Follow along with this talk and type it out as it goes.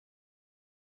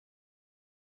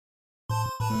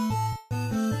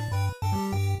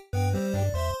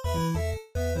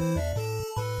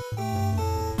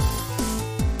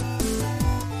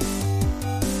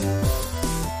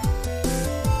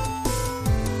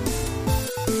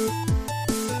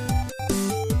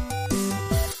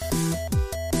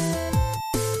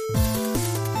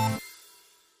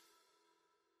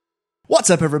What's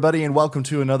up, everybody, and welcome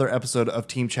to another episode of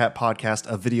Team Chat Podcast,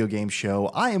 a video game show.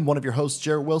 I am one of your hosts,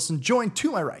 Jarrett Wilson, joined to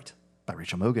my right by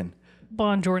Rachel Mogan.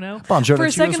 Buongiorno. Buongiorno. For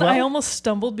a second, I almost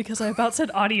stumbled because I about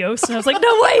said adios, and I was like,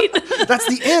 no, wait!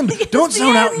 That's the end. Don't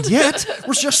zone out yet.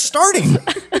 We're just starting.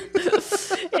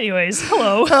 Anyways,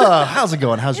 hello. How's it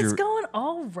going? It's going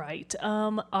all right.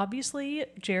 Obviously,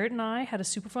 Jarrett and I had a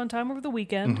super fun time over the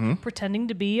weekend, pretending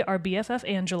to be our BFF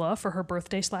Angela for her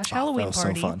birthday/Halloween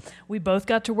party. So fun. We both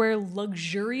got to wear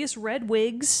luxurious red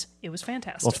wigs. It was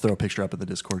fantastic. We'll have to throw a picture up in the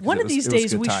Discord. One of these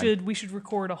days, we should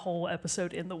record a whole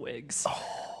episode in the wigs.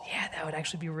 Oh. Yeah, that would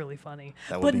actually be really funny.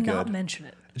 That would be not good. mention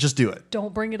it. Just do it.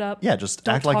 Don't bring it up. Yeah, just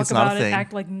Don't act like talk it's not about a thing.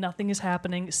 Act like nothing is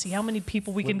happening. See how many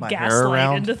people we can my hair gaslight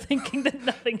around. into thinking that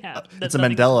nothing happened. It's a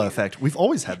Mandela effect. We've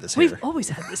always had this hair. We've always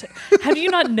had this hair. Have you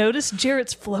not noticed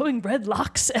Jarrett's flowing red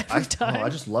locks every time? I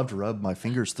just love to rub my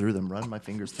fingers through them, run my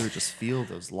fingers through, just feel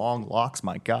those long locks.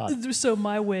 My God. So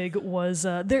my wig was,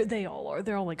 they all are.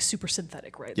 They're all like super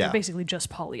synthetic, right? Yeah. They're basically just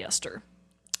polyester.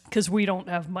 Because we don't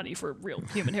have money for real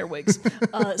human hair wigs.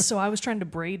 So I was trying to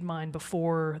braid mine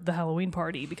before the Halloween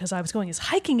party because I was going as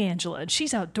hiking Angela, and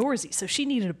she's outdoorsy, so she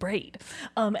needed a braid.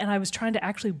 And I was trying to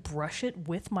actually brush it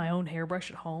with my own hairbrush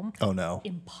at home. Oh, no.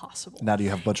 Impossible. Now do you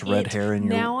have a bunch of red hair in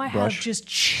your Now I brush? have just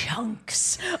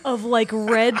chunks of like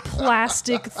red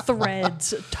plastic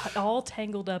threads all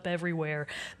tangled up everywhere.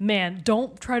 Man,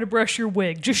 don't try to brush your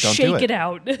wig. Just Don't do shake it. it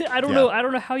out. I don't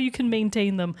know how you can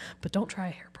maintain them, but don't try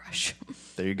a hairbrush.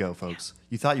 There you go, folks.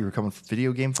 You thought you were coming for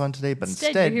video game fun today, but Instead,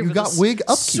 instead you're here you for got the wig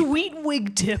upkeep. Sweet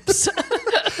wig tips.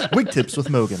 Wig tips with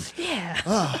Mogan.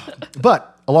 Yeah.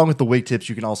 But along with the wig tips,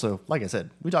 you can also, like I said,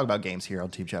 we talk about games here on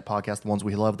Team Chat Podcast, the ones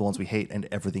we love, the ones we hate, and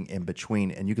everything in between.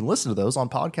 And you can listen to those on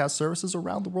podcast services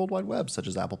around the World Wide Web, such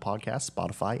as Apple Podcasts,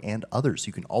 Spotify, and others.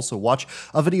 You can also watch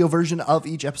a video version of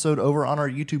each episode over on our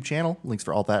YouTube channel. Links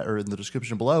for all that are in the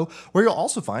description below, where you'll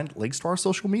also find links to our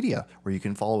social media, where you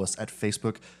can follow us at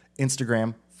Facebook,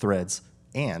 Instagram, Threads,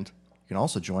 and you can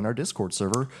also join our Discord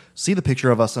server, see the picture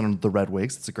of us in the red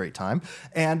wigs. It's a great time.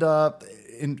 And all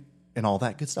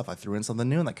that good stuff. I threw in something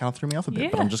new, and that kind of threw me off a bit. Yeah.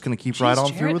 But I'm just going to keep right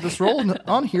on through with this roll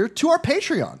on here to our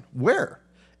Patreon, where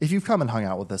if you've come and hung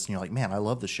out with us and you're like, man, I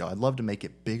love this show, I'd love to make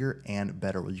it bigger and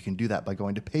better. Well, you can do that by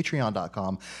going to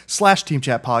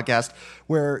patreon.com/teamchatpodcast,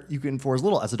 where you can, for as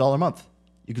little as $1 a month,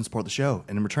 you can support the show,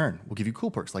 and in return, we'll give you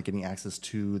cool perks like getting access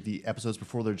to the episodes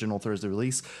before their general Thursday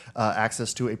release,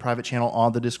 access to a private channel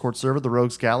on the Discord server, the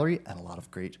Rogues Gallery, and a lot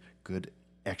of great, good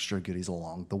extra goodies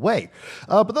along the way.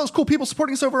 But those cool people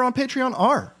supporting us over on Patreon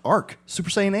are Ark, Super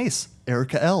Saiyan Ace,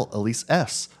 Erica L, Elise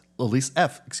F,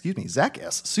 Zach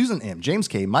S, Susan M, James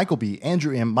K, Michael B,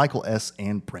 Andrew M, Michael S,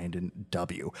 and Brandon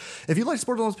W. If you'd like to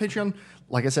support us on Patreon,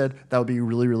 like I said, that would be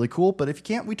really, really cool. But if you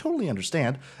can't, we totally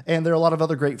understand. And there are a lot of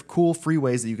other great, cool, free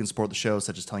ways that you can support the show,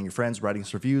 such as telling your friends, writing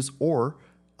us reviews, or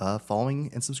following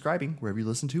and subscribing wherever you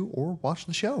listen to or watch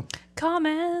the show.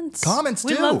 Comments.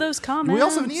 We love those comments. We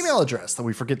also have an email address that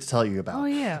we forget to tell you about. Oh,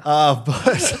 yeah. But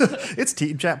it's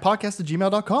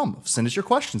teamchatpodcast@gmail.com. Send us your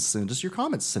questions. Send us your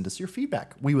comments. Send us your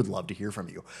feedback. We would love to hear from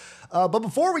you. But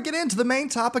before we get into the main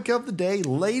topic of the day,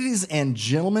 ladies and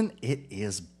gentlemen, it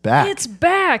is back. It's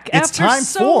back after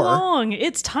long.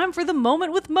 It's time for the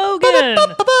moment with Mogan.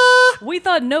 We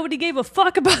thought nobody gave a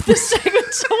fuck about this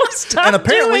segment, so let's stop and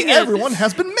apparently doing it. everyone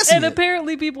has been missing And it.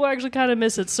 apparently people actually kind of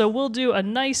miss it. So we'll do a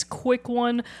nice quick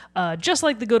one, just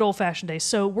like the good old-fashioned days.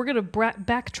 So we're going to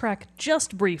backtrack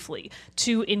just briefly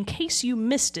to, in case you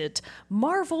missed it,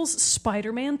 Marvel's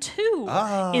Spider-Man 2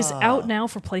 is out now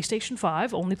for PlayStation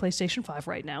 5, only PlayStation 5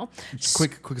 right now.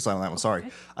 Quick aside on that one. Sorry.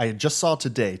 I just saw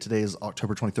today is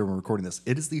October 23rd when we're recording this.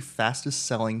 It is the fastest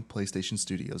selling PlayStation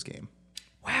Studios game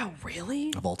Wow,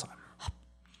 really? of all time.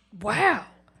 Wow.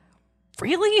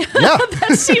 Really? Yeah.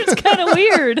 That seems kind of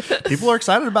weird. People are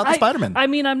excited about the Spider-Man. I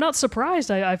mean, I'm not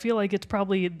surprised. I feel like it's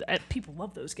probably people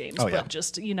love those games, Oh, but yeah.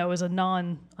 just as a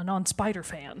non-spider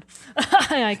fan,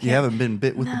 I can't. You haven't been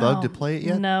bit with the bug to play it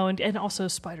yet? No, and also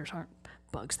spiders aren't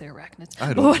bugs; they're arachnids.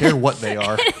 I don't care what they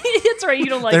are. That's right. You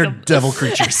don't like They're them. devil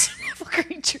creatures. Devil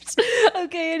creatures.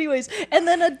 Okay. Anyways, and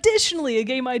then additionally, a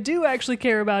game I do actually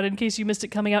care about, in case you missed it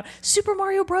coming out, Super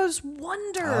Mario Bros.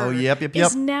 Wonder. Oh, yep.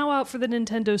 Is now out for the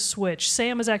Nintendo Switch.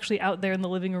 Sam is actually out there in the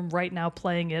living room right now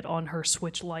playing it on her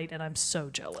Switch Lite, and I'm so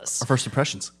jealous. Our first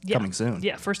impressions coming soon.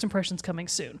 Yeah, first impressions coming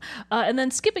soon. And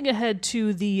then skipping ahead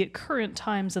to the current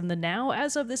times and the now,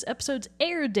 as of this episode's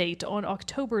air date on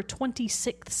October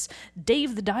 26th,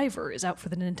 Dave the Diver is out for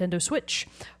the Nintendo Switch.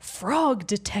 Frog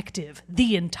Detective,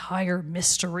 the entire Vampire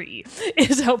Mystery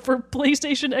is out for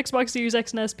PlayStation, Xbox Series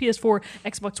X and S, PS4,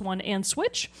 Xbox One, and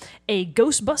Switch. A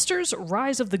Ghostbusters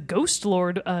Rise of the Ghost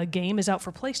Lord game is out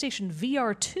for PlayStation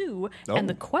VR 2 and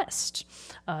the Quest.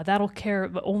 That'll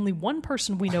care. Only one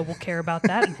person we know will care about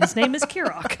that, and his name is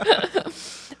Kirok.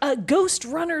 Ghost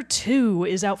Runner 2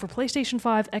 is out for PlayStation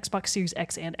 5, Xbox Series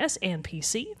X and S, and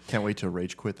PC. Can't wait to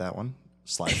rage quit that one.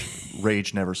 /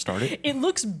 rage never started. It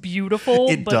looks beautiful.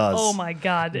 It but does. Oh my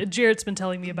god, Jarrett's been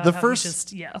telling me about The how first,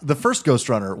 he just the first Ghost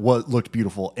Runner looked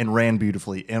beautiful and ran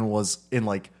beautifully and was in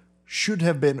should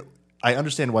have been. I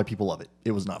understand why people love it.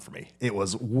 It was not for me. It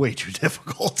was way too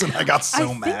difficult, and I got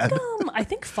so mad. I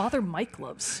think Father Mike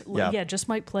loves. Just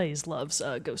Mike Plays loves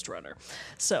Ghost Runner.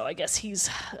 So I guess he's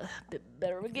a bit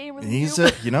better of a gamer than you.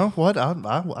 You know what? I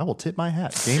will tip my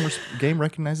hat. Game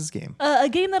recognizes game. A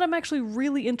game that I'm actually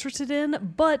really interested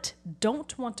in, but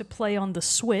don't want to play on the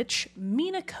Switch,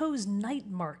 Minako's Night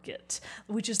Market,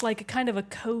 which is like a kind of a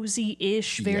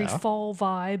cozy-ish, very fall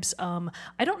vibes.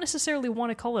 I don't necessarily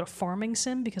want to call it a farming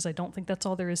sim because I don't think that's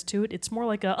all there is to it. It's more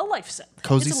like a life sim.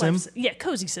 Cozy sim? Yeah,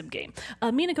 cozy sim game.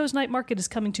 Minako's Night Market is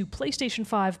coming to PlayStation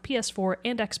 5, PS4,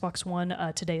 and Xbox One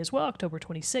today as well, October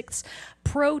 26th.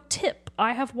 Pro tip,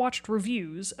 I have watched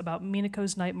reviews about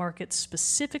Minako's Night Market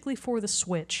specifically for the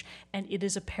Switch, and it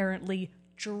is apparently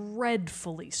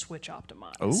dreadfully Switch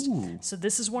optimized. Ooh. So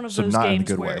this is one of So those not in a games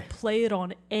good where way. play it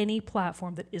on any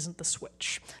platform that isn't the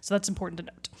Switch. So that's important to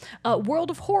note. World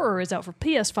of Horror is out for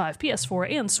PS5,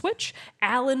 PS4, and Switch.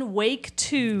 Alan Wake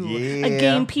 2, a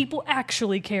game people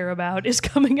actually care about, is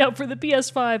coming out for the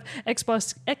PS5,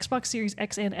 Xbox Series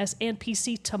X and S, and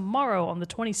PC tomorrow on the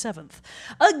 27th.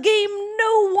 A game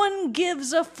no one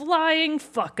gives a flying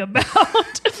fuck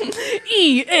about.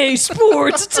 EA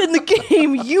Sports, it's in the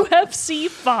game UFC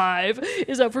 5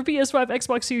 is out for PS5,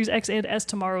 Xbox Series X and S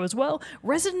tomorrow as well.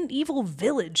 Resident Evil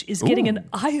Village is getting an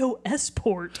iOS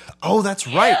port. Oh, that's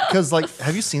right. Because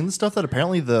have you seen the stuff that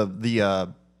apparently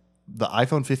the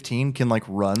iPhone 15 can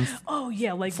run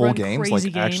Full full games,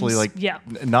 crazy games. Actually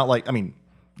not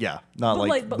not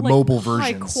like the but mobile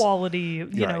high versions. quality,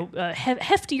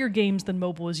 heftier games than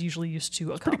mobile is usually used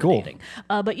to accommodating.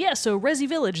 Cool. So Resi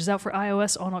Village is out for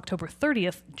iOS on October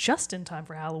 30th, just in time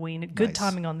for Halloween. Good Nice.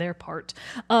 timing on their part.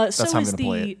 That's how I'm going to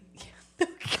play it.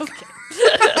 Okay.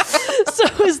 So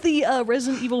is the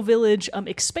Resident Evil Village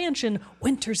expansion,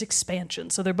 Winter's Expansion.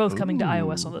 So they're both coming to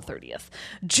iOS on the 30th.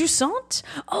 Jusant,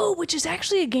 which is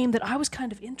actually a game that I was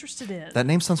kind of interested in. That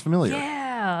name sounds familiar.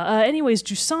 Yeah. Anyways,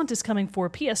 Jusant is coming for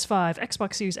PS5,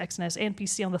 Xbox Series X and S, and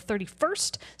PC on the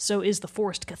 31st. So is The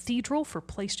Forest Cathedral for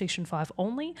PlayStation 5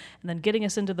 only. And then getting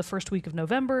us into the first week of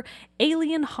November,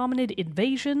 Alien Hominid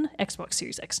Invasion, Xbox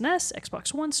Series X and S,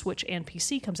 Xbox One, Switch, and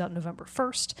PC comes out November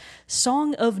 1st.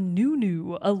 Song of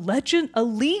Nunu, a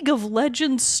League of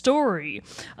Legends story,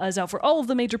 is out for all of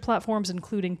the major platforms,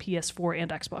 including PS4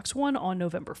 and Xbox One on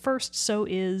November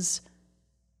 1st.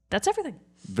 That's everything.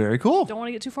 Very cool. Don't want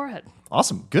to get too far ahead.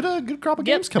 Awesome. Good crop of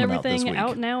games coming out this everything week.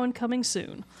 out now and coming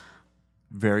soon.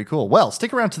 Very cool. Well,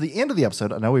 stick around to the end of the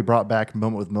episode. I know we brought back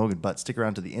Moment with Mogan, but stick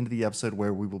around to the end of the episode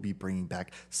where we will be bringing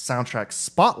back Soundtrack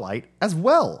Spotlight as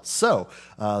well. So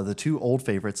the two old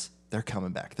favorites, they're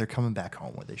coming back. They're coming back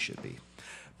home where they should be.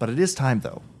 But it is time,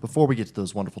 though, before we get to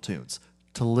those wonderful tunes,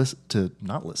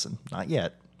 not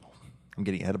yet. I'm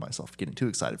getting ahead of myself, getting too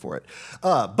excited for it.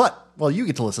 You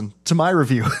get to listen to my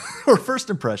review or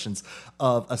first impressions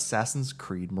of Assassin's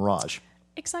Creed Mirage.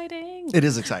 Exciting. It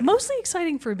is exciting. Mostly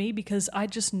exciting for me because I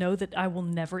just know that I will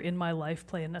never in my life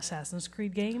play an Assassin's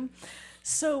Creed game.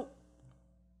 So...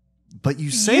 But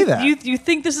you say that. You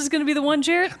think this is going to be the one,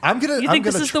 Jarrett? I'm going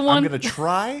to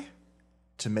try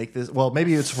to make this. Well,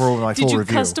 maybe it's for my full review.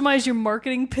 Did you customize your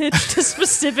marketing pitch to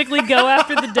specifically go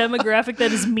after the demographic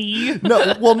that is me?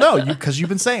 No, because you've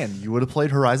been saying you would have played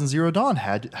Horizon Zero Dawn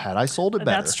had I sold it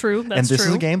better. That's true. And this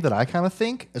is a game that I kind of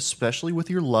think, especially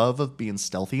with your love of being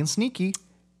stealthy and sneaky,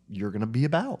 you're going to be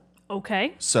about.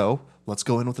 Okay. So let's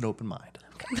go in with an open mind.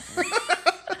 Okay.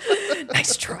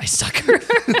 Nice try, sucker.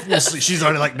 We'll see. She's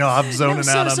already like, no, I'm zoning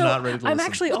out. I'm not ready to listen. I'm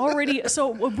actually already... So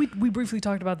we briefly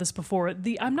talked about this before.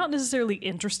 I'm not necessarily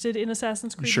interested in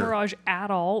Assassin's Creed Mirage at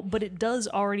all, but it does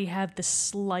already have the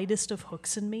slightest of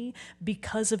hooks in me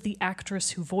because of the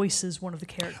actress who voices one of the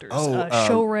characters.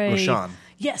 Shorey. Roshan.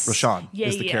 Yes. Roshan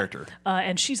is the character.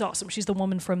 And she's awesome. She's the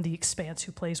woman from The Expanse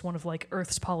who plays one of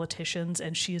Earth's politicians,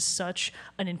 and she is such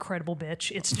an incredible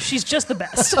bitch. She's just the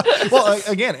best. Well,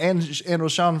 again, and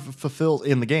Roshan fulfills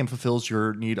fulfills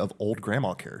your need of old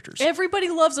grandma characters. Everybody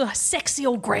loves a sexy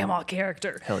old grandma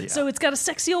character. Hell yeah. So it's got a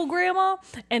sexy old grandma,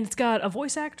 and it's got a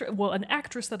voice actor, well, an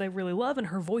actress that I really love, and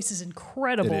her voice is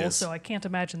incredible. It is. So I can't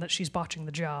imagine that she's botching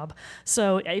the job.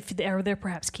 So are there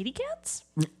perhaps kitty cats?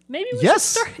 Maybe we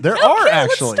Yes, should start. there Okay, are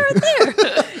actually. Let's start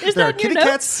there. Is There are that in kitty your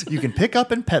notes? cats you can pick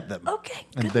up and pet them. Okay,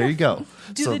 And good there you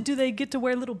enough. go. Do they get to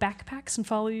wear little backpacks and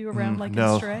follow you around like in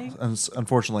No, Stray?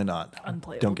 unfortunately not.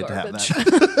 Unplayable Don't get garbage. to have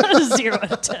that. 0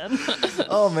 out of 10.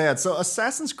 Oh man, so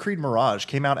Assassin's Creed Mirage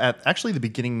came out at actually the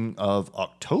beginning of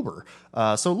October,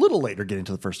 so a little later getting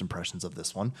to the first impressions of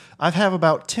this one. I've have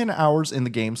about 10 hours in the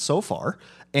game so far,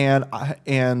 and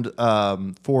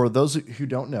for those who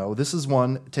don't know, this is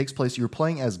one takes place. You're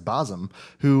playing as Bazem,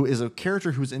 who is a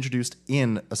character who was introduced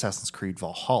in Assassin's Creed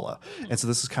Valhalla, and so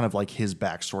this is kind of like his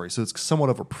backstory. So it's somewhat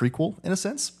of a prequel in a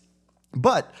sense,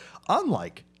 but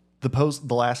unlike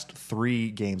the last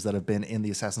 3 games that have been in the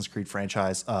Assassin's Creed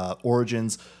franchise,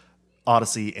 Origins,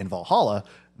 Odyssey, and Valhalla,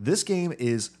 this game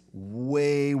is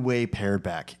way pared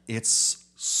back. It's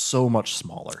so much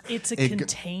smaller. It's a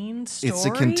contained story? It's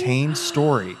a contained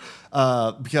story.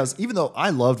 Because even though I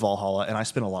loved Valhalla and I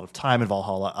spent a lot of time in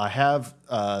Valhalla, I have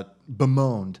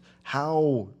bemoaned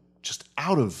how just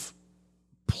out of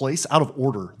place, out of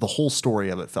order, the whole story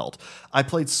of it felt. I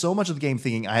played so much of the game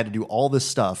thinking I had to do all this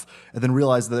stuff, and then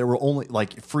realized that there were only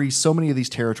free so many of these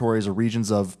territories or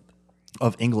regions of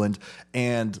England,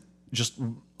 and just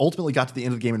ultimately got to the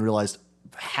end of the game and realized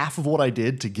half of what I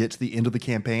did to get to the end of the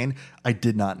campaign, I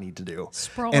did not need to do.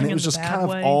 Sprawling and it in was the just bad kind of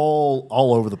way. all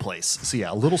over the place. So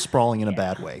yeah, a little sprawling in a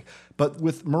bad way. But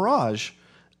with Mirage,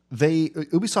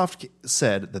 Ubisoft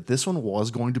said that this one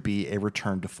was going to be a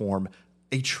return to form,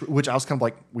 which I was kind of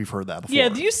like, we've heard that before.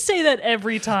 Yeah, you say that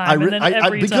every time,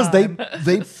 Because time.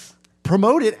 they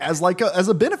promote it as as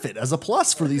a benefit, as a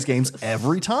plus for these games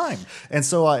every time. And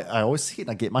so I always see it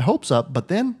and I get my hopes up. But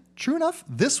then, true enough,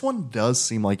 this one does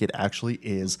seem like it actually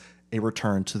is a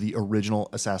return to the original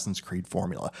Assassin's Creed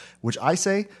formula, which I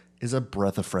say is a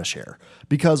breath of fresh air.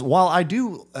 Because while I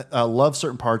do love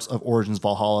certain parts of Origins,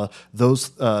 Valhalla,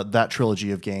 that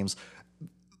trilogy of games,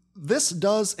 this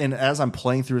does, and as I'm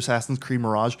playing through Assassin's Creed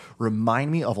Mirage,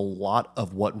 remind me of a lot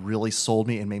of what really sold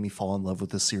me and made me fall in love with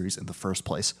this series in the first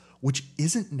place, which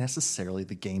isn't necessarily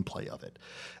the gameplay of it.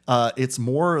 It's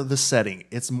more the setting.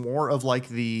 It's more of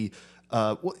like and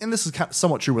this is kind of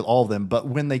somewhat true with all of them, but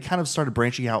when they kind of started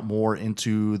branching out more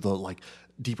into the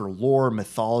deeper lore,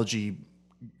 mythology,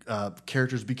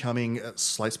 characters becoming,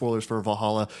 slight spoilers for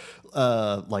Valhalla,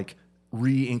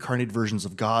 reincarnated versions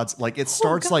of gods. It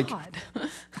starts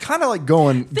kind of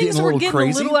going Things getting a were little getting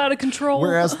crazy, a little out of control.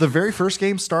 Whereas the very first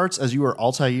game starts as you are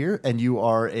Altair and you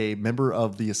are a member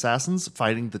of the Assassins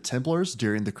fighting the Templars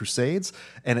during the Crusades,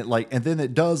 and and then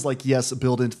it does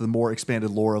build into the more expanded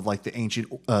lore of the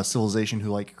ancient civilization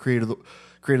who created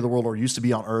the world or used to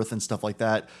be on Earth and stuff like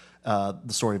that. The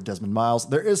story of Desmond Miles.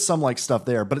 There is some stuff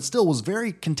there, but it still was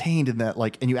very contained in that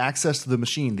and you access to the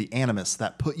machine, the animus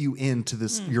that put you into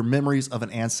this your memories of an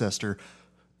ancestor.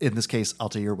 In this case,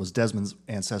 Altair was Desmond's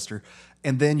ancestor,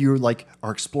 and then you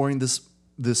are exploring this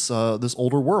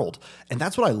older world, and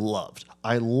that's what I loved.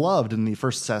 I loved in the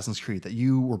first Assassin's Creed that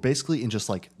you were basically in just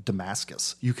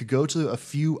Damascus. You could go to a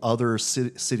few other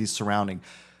cities surrounding,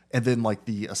 and then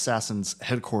the assassins'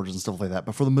 headquarters and stuff like that.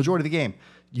 But for the majority of the game,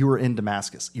 you were in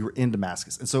Damascus.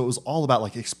 And so it was all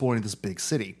about exploring this big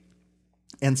city.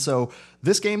 And so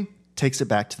this game takes it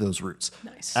back to those roots.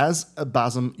 Nice. As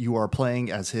Bazem, you are playing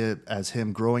as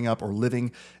him growing up or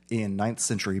living in 9th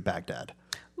century Baghdad.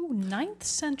 Ooh, 9th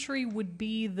century would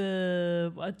be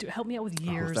the... help me out with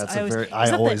years. That's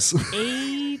I always...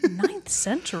 9th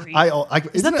century?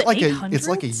 Isn't it it's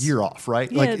 800s? a year off,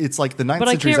 right? Yeah, it's the 9th but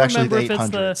I century is can't actually the remember if it's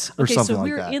 800s or something so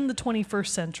like we're that. in the 21st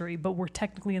century, but we're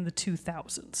technically in the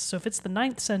 2000s. So if it's the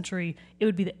 9th century, it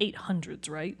would be the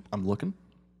 800s, right? I'm looking.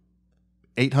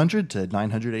 800 to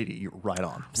 980. You're right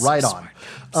on. So Right smart.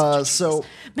 on. So,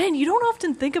 man, you don't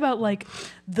often think about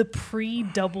the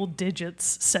pre-double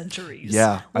digits centuries.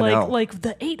 Yeah, I know.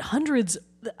 The 800s.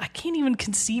 I can't even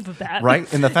conceive of that.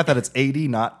 right? And the fact that it's 80,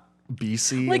 not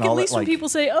BC. and At all least that, when people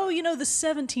say, "Oh, the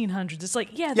 1700s," it's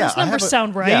yeah, those numbers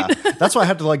sound right. Yeah, that's why I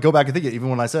had to go back and think it. Even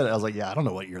when I said it, I was I don't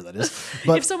know what year that is.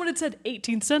 But If someone had said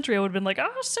 18th century, I would have been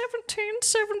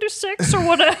 1776 or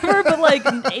whatever. But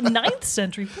 9th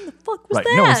century, when the fuck was right,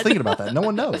 that? no one's thinking about that. No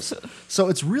one knows. So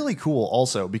it's really cool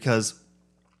also because,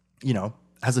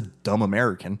 as a dumb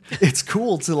American, it's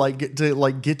cool to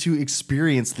get to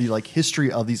experience the like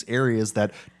history of these areas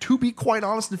that, to be quite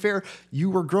honest and fair, you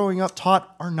were growing up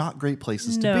taught are not great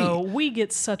places to be. No, we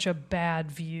get such a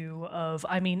bad view of,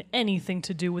 anything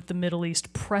to do with the Middle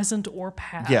East, present or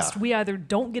past. Yeah. We either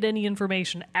don't get any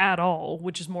information at all,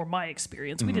 which is more my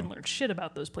experience. We didn't learn shit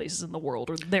about those places in the world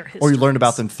or their history. Or you learned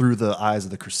about them through the eyes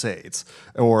of the Crusades,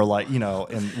 or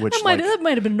that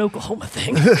might have been an Oklahoma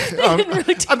thing. They didn't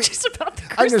really teach us about the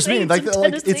I Crusades mean, in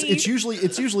Tennessee.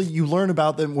 it's usually you learn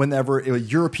about them whenever a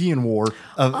European war,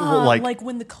 like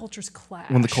when the cultures clash.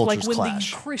 When the cultures like when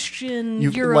clash. the Christian,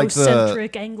 You-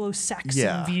 Eurocentric, Anglo-Saxon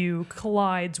Yeah. view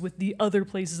collides with the other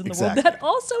places in the Exactly. world that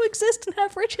also exist and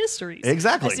have rich histories.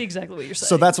 Exactly. I see exactly what you're saying.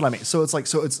 So that's what I mean. So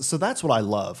that's what I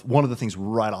love. One of the things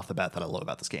right off the bat that I love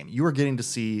about this game, you are getting to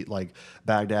see like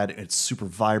Baghdad. It's super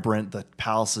vibrant. The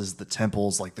palaces, the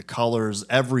temples, like the colors,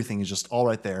 everything is just all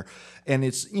right there. And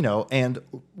it's and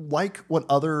like what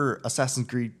other Assassin's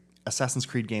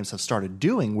Creed games have started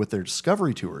doing with their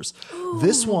discovery tours.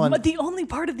 This one, But the only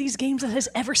part of these games that has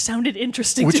ever sounded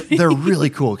interesting which to me. they're really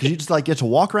cool because you just like get to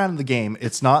walk around in the game.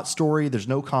 It's not story. There's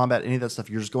no combat, any of that stuff.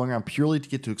 You're just going around purely to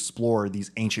get to explore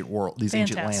these ancient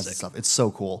ancient lands and stuff. It's so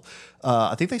cool.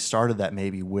 I think they started that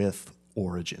maybe with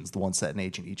Origins, the one set in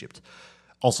ancient Egypt.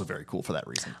 Also very cool for that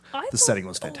reason. The setting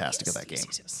was fantastic of that game.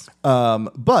 Yes.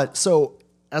 But so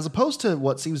as opposed to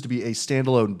what seems to be a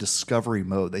standalone discovery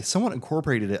mode, they somewhat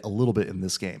incorporated it a little bit in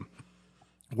this game,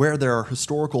 where there are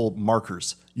historical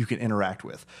markers you can interact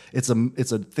with. It's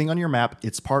a thing on your map.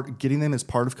 Getting them is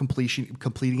part of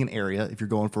completing an area if you're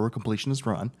going for a completionist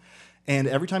run. And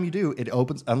every time you do, it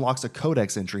unlocks a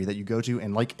codex entry that you go to,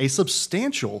 and like a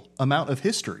substantial amount of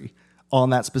history on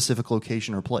that specific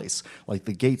location or place, like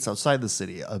the gates outside the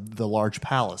city, the large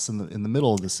palace in the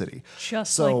middle of the city.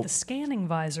 Just like the scanning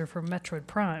visor from Metroid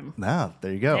Prime.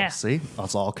 There you go. Yeah. See,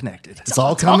 it's all connected. It's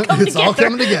all coming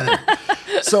together.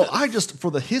 So I just,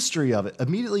 for the history of it,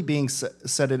 immediately being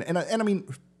set in, and I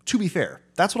mean, to be fair,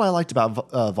 that's what I liked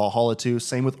about Valhalla 2.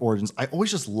 Same with Origins. I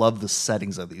always just love the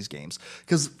settings of these games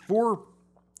because for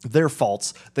their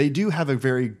faults, they do have a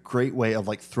very great way of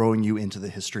like throwing you into the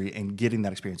history and getting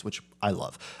that experience, which I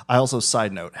love. I also,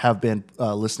 side note, have been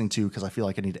listening to, because I feel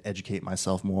like I need to educate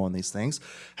myself more on these things,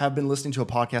 have been listening to a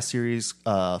podcast series,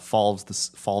 Fall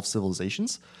of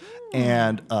Civilizations.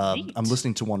 And I'm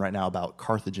listening to one right now about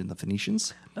Carthage and the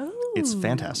Phoenicians. Oh. It's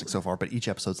fantastic so far, but each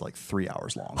episode's like 3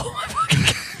 hours long.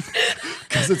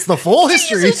 Because it's the full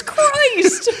history. Jesus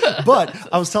Christ! But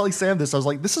I was telling Sam this. I was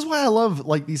like, this is why I love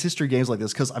like these history games like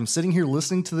this, because I'm sitting here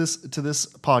listening to this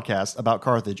podcast about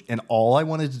Carthage, and all I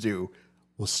wanted to do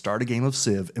was start a game of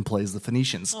Civ and play as the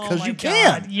Phoenicians, because you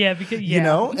can. Yeah, because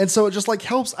and so it just like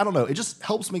helps. I don't know. It just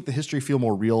helps make the history feel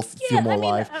more real, feel more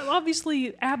alive.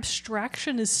 Obviously,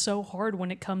 abstraction is so hard when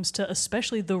it comes to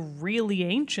especially the really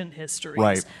ancient histories,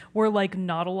 Right. where like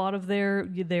not a lot of their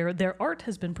art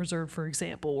has been preserved, for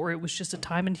example, or it was just a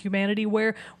time in humanity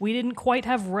where we didn't quite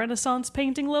have Renaissance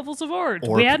painting levels of art,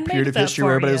 Or we a hadn't made period it of that history far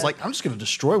where everybody yet. was like, I'm just going to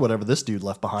destroy whatever this dude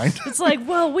left behind. It's like,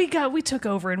 well, we took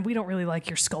over and we don't really like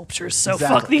your sculptures, so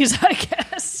Exactly. fuck these, I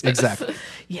guess. Exactly.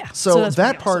 Yeah. So that's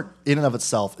that pretty part, awesome. in and of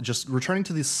itself, just returning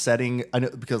to the setting, I know,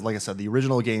 because like I said, the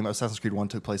original game, Assassin's Creed 1,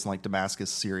 took place in like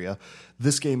Damascus, Syria.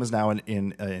 This game is now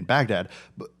in Baghdad.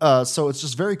 So it's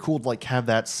just very cool to like have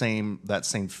that same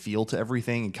feel to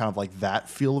everything, and kind of like that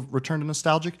feel of return to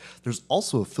nostalgic. There's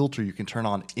also a filter you can turn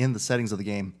on in the settings of the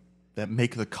game that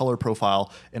make the color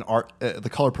profile and the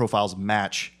color profiles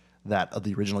match that of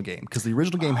the original game, because the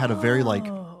original game had a very like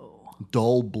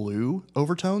dull blue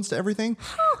overtones to everything,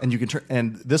 and you can turn,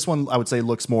 and this one I would say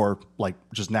looks more like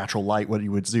just natural light, what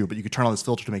you would do, but you could turn on this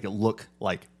filter to make it look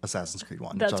like Assassin's Creed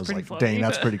 1. That's which I was pretty like, funny. dang,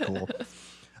 that's pretty cool.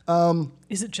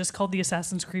 Is it just called the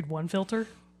Assassin's Creed 1 filter?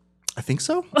 I think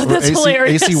so. That's or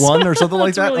hilarious. AC1 or something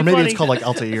like That's that. really Or maybe funny. it's called like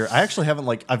Altair. I actually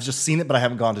haven't I've just seen it, but I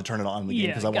haven't gone to turn it on in the game Yeah,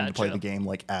 because I wanted to play gotcha. the game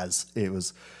like as it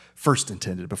was first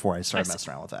intended before I started I see.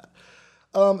 messing around with that.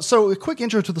 So a quick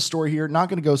intro to the story here. Not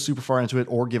going to go super far into it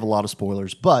or give a lot of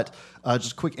spoilers, but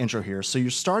just a quick intro here. So you're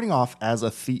starting off as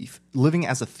a thief, living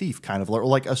as a thief, kind of, or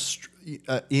like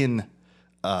in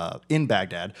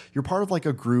Baghdad. You're part of like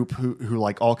a group who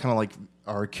like all kind of like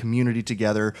are a community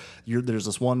together. There's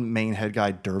this one main head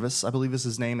guy, Dervis, I believe is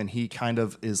his name, and he kind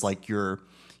of is like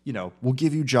will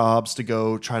give you jobs to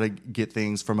go try to get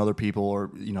things from other people, or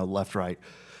left, right,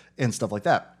 and stuff like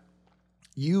that.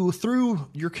 You, through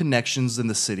your connections in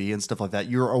the city and stuff like that,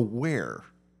 you're aware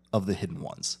of the hidden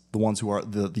ones, the ones who are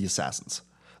the assassins,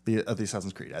 the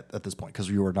Assassin's Creed at this point, because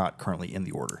you are not currently in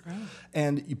the order.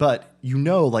 Right. But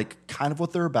like kind of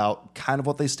what they're about, kind of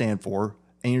what they stand for,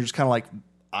 and you're just kind of like,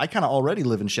 I kind of already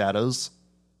live in shadows.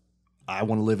 I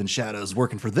want to live in shadows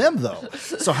working for them, though.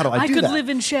 So how do I do that? I could live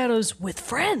in shadows with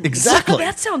friends. Exactly.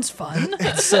 That sounds fun.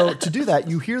 So to do that,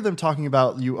 you hear them talking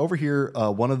about, you overhear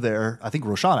one of their, I think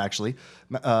Roshan actually,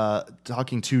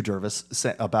 talking to Dervis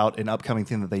about an upcoming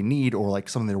thing that they need or like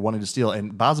something they're wanting to steal.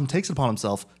 And Bazem takes it upon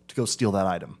himself to go steal that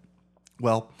item.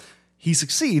 Well, he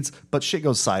succeeds, but shit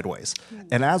goes sideways.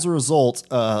 And as a result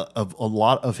of a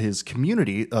lot of his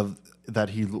community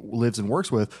that he lives and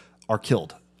works with are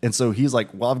killed. And so he's like,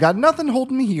 well, I've got nothing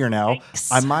holding me here now.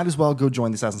 Thanks. I might as well go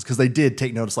join the Assassins, because they did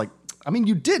take notice, like, I mean,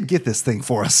 you did get this thing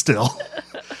for us still.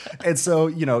 And so,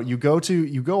 you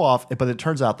go off, but it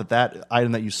turns out that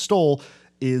item that you stole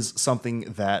is something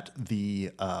that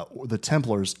the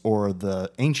Templars or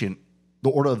the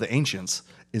Order of the Ancients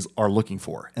are looking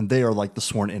for. And they are like the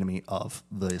sworn enemy of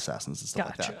the Assassins and stuff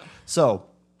like that. So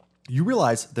you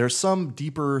realize there's some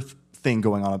deeper thing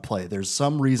going on at play. There's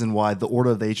some reason why the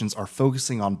Order of the Ancients are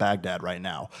focusing on Baghdad right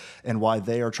now, and why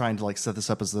they are trying to like set this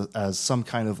up as some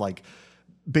kind of like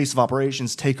base of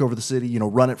operations, take over the city,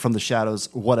 run it from the shadows,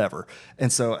 whatever.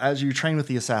 And so as you train with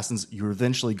the Assassins, you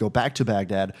eventually go back to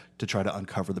Baghdad to try to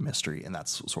uncover the mystery, and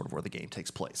that's sort of where the game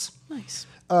takes place. Nice.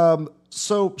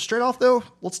 So straight off though,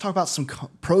 let's talk about some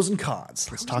pros and cons.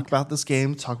 Let's talk about this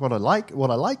game, talk about what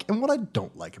I like, and what I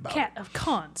don't like about it.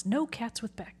 Cons. No cats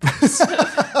with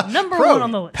backpacks. Number one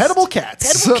on the list. Pettable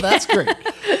cats. That's great.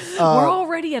 We're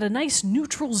already at a nice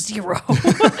neutral 0.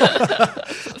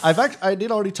 I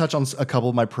did already touch on a couple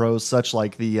of my pros, such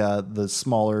like the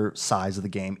smaller size of the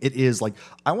game. It is like,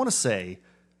 I want to say,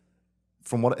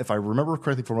 if I remember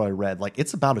correctly from what I read, like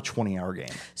it's about a 20-hour game.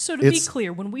 So to be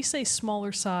clear, when we say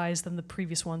smaller size than the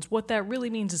previous ones, what that really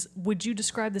means is, would you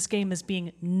describe this game as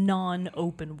being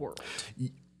non-open world?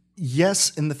 Yes,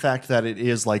 in the fact that it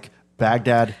is like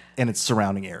Baghdad and its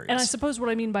surrounding areas. And I suppose what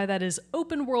I mean by that is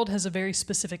open world has a very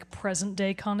specific present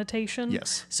day connotation.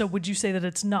 Yes. So would you say that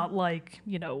it's not like,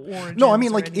 Origins? No, I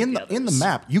mean like in the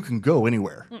map you can go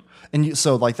anywhere. And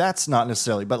so like that's not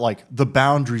necessarily, but like the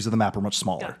boundaries of the map are much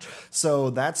smaller. Gotcha.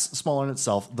 So that's smaller in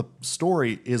itself. The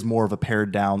story is more of a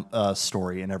pared down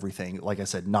story and everything. Like I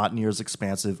said, not near as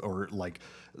expansive or like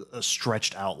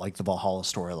stretched out like the Valhalla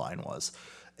storyline was.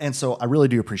 And so I really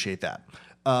do appreciate that.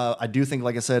 I do think,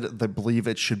 like I said, I believe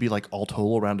it should be like all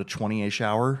total around a 20-ish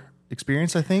hour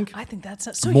experience, I think. I think that's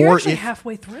so you're actually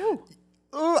halfway through.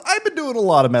 I've been doing a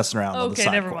lot of messing around on the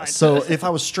side never quest. mind. So if I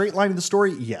was straight lining the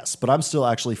story, yes, but I'm still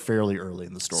actually fairly early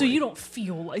in the story. So you don't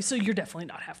feel like, so you're definitely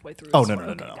not halfway through. Oh,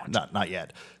 no, not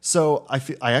yet. So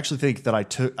I actually think that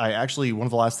one of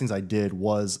the last things I did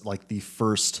was like the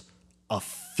first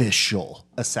official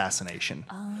assassination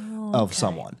of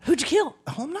someone. Who'd you kill?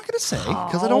 Oh, I'm not going to say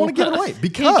because I don't want to give it away.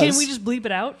 Because Can we just bleep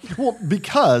it out? Well,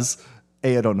 because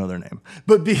A, I don't know their name,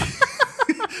 but B,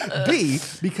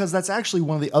 because that's actually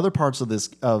one of the other parts of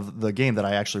the game that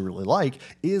I actually really like,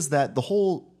 is that the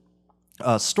whole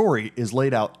story is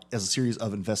laid out as a series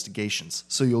of investigations.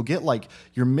 So you'll get like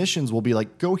your missions will be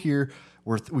like, go here.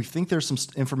 We think there's some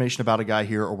information about a guy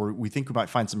here, or we think we might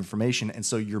find some information. And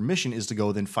so your mission is to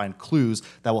go then find clues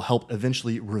that will help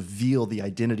eventually reveal the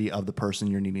identity of the person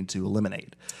you're needing to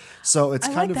eliminate. So it's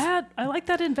I like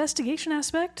that investigation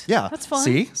aspect. Yeah. That's fun.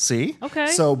 See? Okay.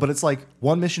 So, but it's like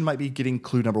one mission might be getting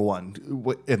clue number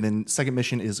 1. And then second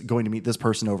mission is going to meet this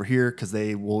person over here because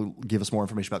they will give us more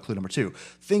information about clue number 2.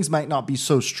 Things might not be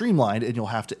so streamlined, and you'll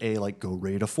have to go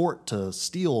raid a fort to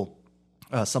steal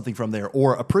something from there,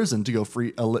 or a prison to go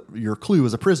free your clue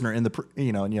as a prisoner in the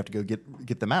and you have to go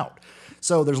get them out.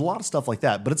 So there's a lot of stuff like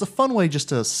that, but it's a fun way just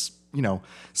to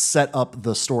set up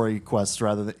the story quests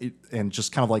and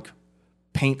just kind of like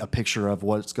paint a picture of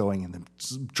what's going, and then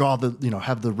draw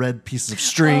have the red pieces of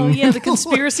string. Oh yeah, the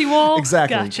conspiracy wall.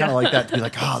 Exactly, Gotcha. kind of like that, to be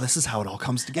like, this is how it all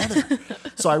comes together.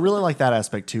 So I really like that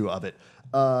aspect too of it.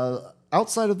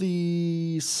 Outside of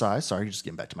the size, sorry, just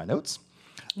getting back to my notes.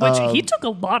 Which he took a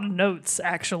lot of notes,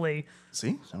 actually.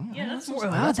 See? So, yeah, that's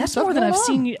more than I've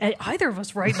seen either of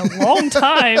us write in a long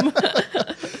time.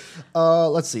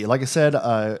 Let's see. Like I said,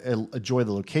 enjoy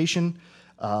the location.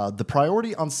 The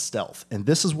priority on stealth. And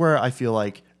this is where I feel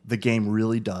like the game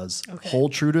really does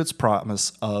hold true to its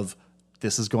promise of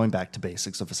this is going back to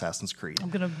basics of Assassin's Creed. I'm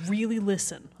going to really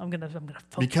listen. I'm going to focus.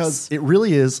 Because it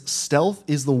really is, stealth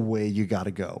is the way you got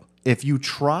to go. If you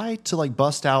try to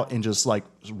bust out and just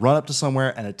run up to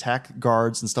somewhere and attack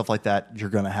guards and stuff like that,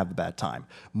 you're going to have a bad time.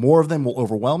 More of them will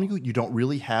overwhelm you. You don't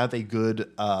really have a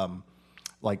good, at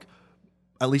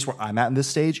least where I'm at in this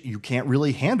stage, you can't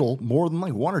really handle more than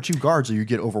 1 or 2 guards or you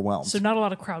get overwhelmed. So not a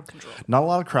lot of crowd control. Not a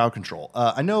lot of crowd control.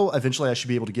 I know eventually I should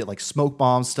be able to get smoke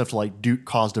bombs, stuff to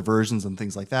cause diversions and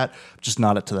things like that. Just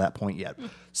not up to that point yet.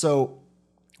 So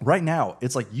right now,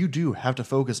 it's like you do have to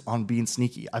focus on being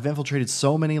sneaky. I've infiltrated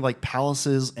so many like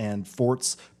palaces and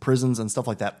forts, prisons, and stuff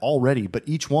like that already, but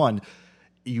each one,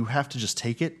 you have to just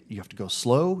take it. You have to go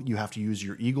slow. You have to use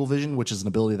your eagle vision, which is an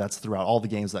ability that's throughout all the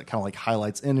games that kind of like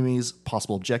highlights enemies,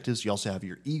 possible objectives. You also have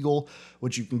your eagle,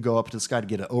 which you can go up to the sky to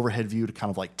get an overhead view to kind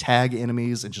of like tag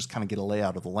enemies and just kind of get a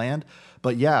layout of the land.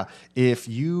 But yeah, if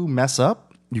you mess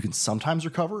up, you can sometimes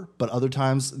recover, but other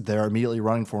times they're immediately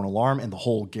running for an alarm and the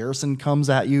whole garrison comes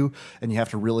at you and you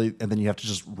have to and then you have to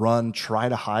just run, try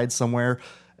to hide somewhere.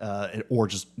 Or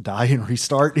just die and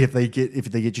restart if they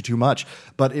get you too much.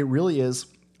 But it really is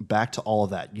back to all of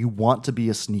that. You want to be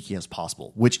as sneaky as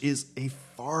possible, which is a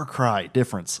far cry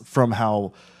difference from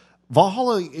how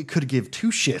Valhalla it could give two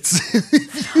shits.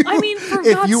 I mean, for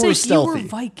God's sake, you were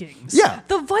Vikings. Yeah.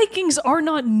 The Vikings are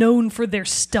not known for their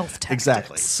stealth tactics.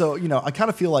 Exactly. So, I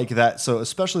kind of feel like that. So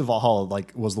especially Valhalla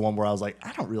like was the one where I was like,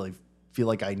 I don't really feel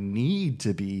like I need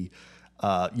to be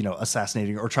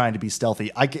assassinating or trying to be stealthy.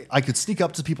 I could sneak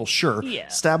up to people, sure,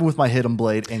 stab them with my hidden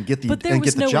blade and get the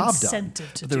job done.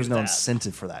 But there was no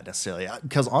incentive for that necessarily.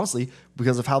 Because honestly,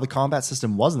 because of how the combat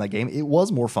system was in that game, it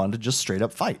was more fun to just straight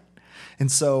up fight.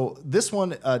 And so this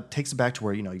one takes it back to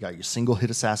where, you got your single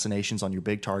hit assassinations on your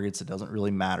big targets. It doesn't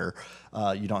really matter.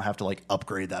 You don't have to like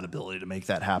upgrade that ability to make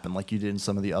that happen like you did in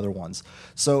some of the other ones.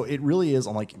 So it really is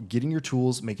on like getting your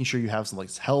tools, making sure you have some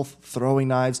like health, throwing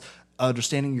knives,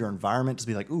 understanding your environment to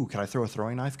be like, ooh, can I throw a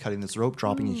throwing knife, cutting this rope,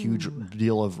 dropping a huge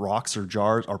deal of rocks or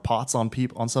jars or pots on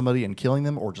somebody and killing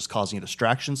them, or just causing a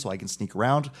distraction so I can sneak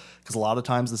around? Because a lot of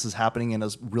times this is happening in a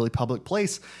really public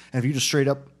place, and if you just straight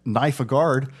up knife a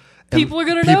guard, people are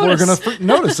going to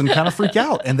notice and kind of freak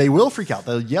out, and they will freak out.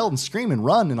 They'll yell and scream and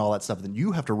run and all that stuff. Then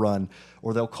you have to run,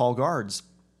 or they'll call guards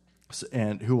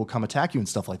and who will come attack you and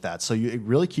stuff like that. So it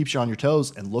really keeps you on your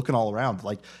toes and looking all around.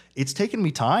 Like, it's taken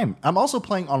me time. I'm also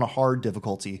playing on the harder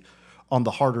difficulty,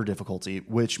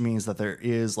 which means that there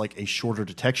is like a shorter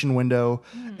detection window.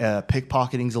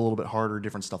 Pickpocketing's a little bit harder,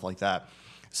 different stuff like that.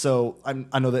 So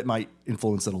I know that might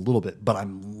influence it a little bit, but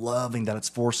I'm loving that it's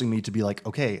forcing me to be like,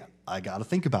 okay, I got to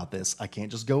think about this. I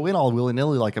can't just go in all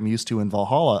willy-nilly like I'm used to in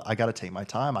Valhalla. I got to take my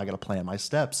time. I got to plan my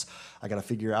steps. I got to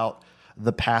figure out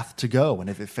the path to go, and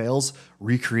if it fails,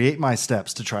 recreate my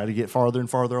steps to try to get farther and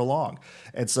farther along.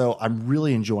 And so I'm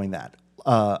really enjoying that.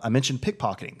 I mentioned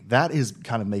pickpocketing. That is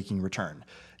kind of making return.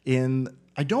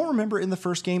 I don't remember in the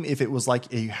first game if it was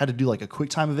like you had to do like a quick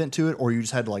time event to it, or you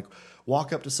just had to like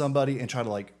walk up to somebody and try to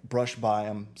like brush by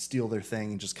them, steal their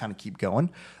thing, and just kind of keep going.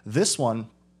 This one,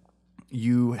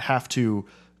 you have to,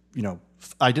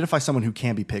 identify someone who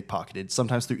can be pickpocketed,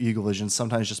 sometimes through eagle vision,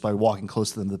 sometimes just by walking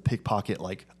close to them, the pickpocket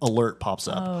like alert pops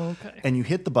up. Oh, okay. And you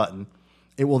hit the button.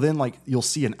 It will then like, you'll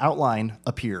see an outline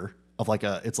appear of like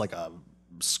it's like a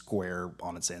square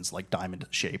on its ends, like diamond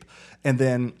shape. And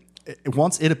then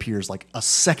once it appears, like a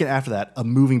second after that, a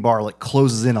moving bar like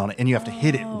closes in on it and you have to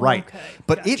hit it right. Okay.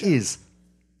 But Gotcha. It is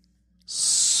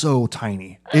so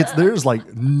tiny. There's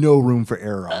like no room for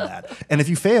error on that. And if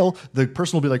you fail, the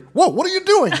person will be like, whoa, what are you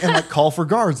doing? And like call for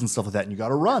guards and stuff like that. And you got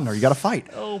to run or you got to fight.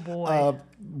 Oh boy.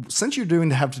 Since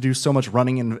you're have to do so much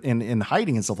running and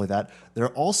hiding and stuff like that, there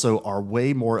also are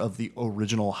way more of the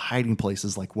original hiding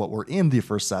places like what were in the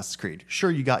first Assassin's Creed.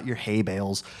 Sure, you got your hay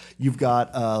bales. You've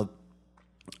got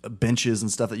benches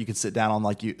and stuff that you can sit down on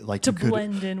to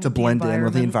blend in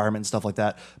with the environment and stuff like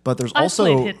that. But there's also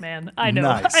I played Hitman. I know.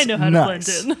 Nice, I know how to blend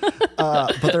in.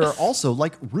 But there are also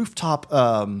like rooftop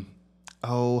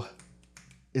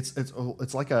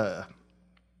it's like a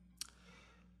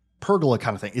pergola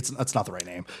kind of thing. It's not the right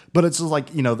name, but it's just like,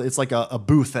 it's like a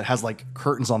booth that has like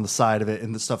curtains on the side of it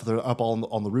and the stuff that are up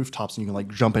on the rooftops, and you can like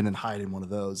jump in and hide in one of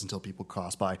those until people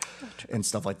cross by and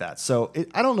stuff like that. So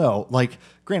I don't know, like,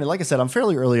 granted, like I said, I'm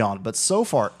fairly early on, but so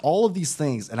far all of these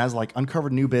things, and as like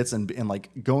uncovered new bits and like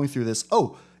going through this,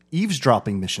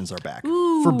 eavesdropping missions are back.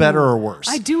 Ooh, for better or worse.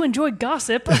 I do enjoy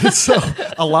gossip. So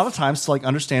a lot of times to like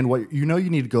understand what you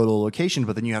need to go to a location,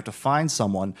 but then you have to find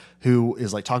someone who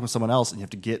is like talking to someone else, and you have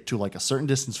to get to like a certain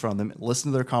distance from them,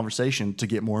 listen to their conversation to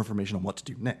get more information on what to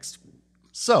do next.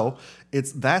 So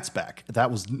that's back.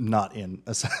 That was not in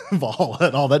Valhalla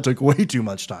at all. That took way too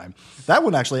much time. That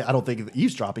one actually, I don't think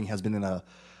eavesdropping has been in a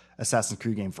Assassin's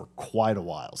Creed game for quite a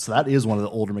while. So that is one of the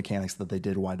older mechanics that they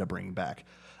did wind up bringing back.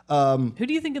 Who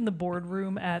do you think in the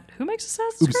boardroom at who makes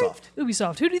Assassin's Creed?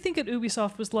 Ubisoft. Who do you think at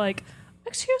Ubisoft was like,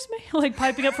 excuse me, like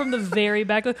piping up from the very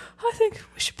back, like, I think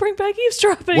we should bring back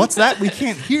eavesdropping. What's that? We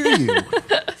can't hear you.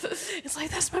 It's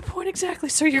like, that's my point exactly,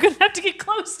 sir. You're going to have to get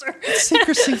closer.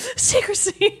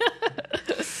 Secrecy.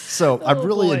 So I've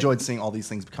really enjoyed seeing all these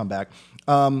things come back.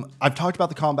 I've talked about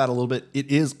the combat a little bit. It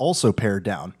is also pared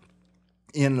down.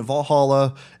 In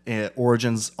Valhalla,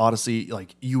 Origins, Odyssey,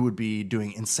 like you would be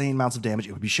doing insane amounts of damage.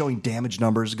 It would be showing damage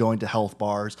numbers going to health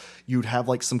bars. You'd have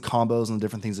like some combos and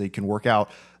different things that you can work out.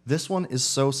 This one is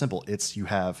so simple. You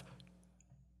have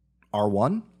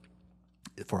R1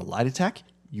 for a light attack.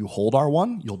 You hold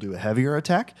R1, you'll do a heavier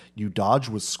attack. You dodge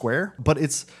with square, but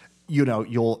it's,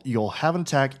 you'll have an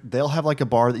attack. They'll have like a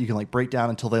bar that you can like break down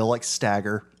until they'll like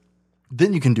stagger.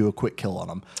 Then you can do a quick kill on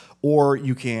them, or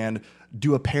you can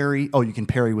do a parry. Oh, you can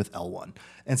parry with L1.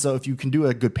 And so if you can do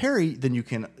a good parry, then you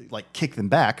can like kick them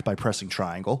back by pressing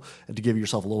triangle and to give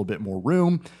yourself a little bit more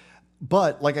room.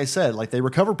 But like I said, like they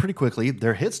recover pretty quickly.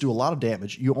 Their hits do a lot of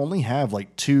damage. You only have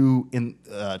like two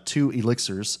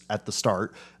elixirs at the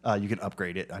start. You can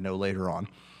upgrade it, I know, later on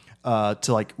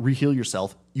to like reheal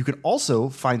yourself. You can also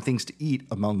find things to eat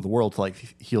among the world to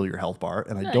like heal your health bar.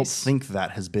 And I don't think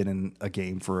that has been in a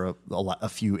game for a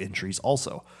few entries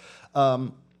also.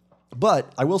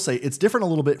 But I will say it's different a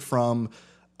little bit from,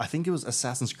 I think it was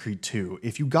Assassin's Creed 2.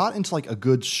 If you got into like a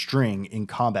good string in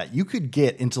combat, you could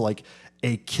get into like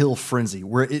a kill frenzy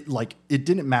where it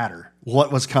didn't matter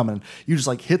what was coming. You just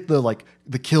like hit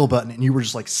the kill button and you were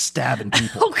just like stabbing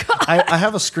people. Oh God. I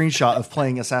have a screenshot of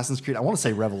playing Assassin's Creed. I want to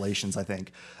say Revelations, I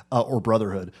think, or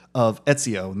Brotherhood, of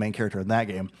Ezio, the main character in that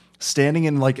game, standing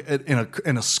in like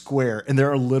in a square, and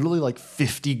there are literally like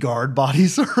 50 guard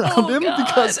bodies around him. God.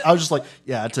 Because I was just like,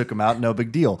 yeah, I took him out, no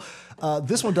big deal.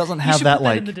 This one doesn't have put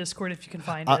that in the Discord if you can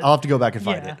find it. I'll have to go back and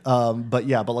find Yeah. it.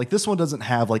 But like this one doesn't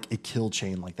have like a kill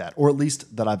chain like that, or at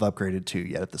least that I've upgraded to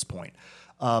yet at this point.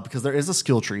 Because there is a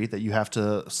skill tree that you have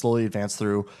to slowly advance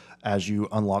through as you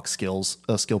unlock skill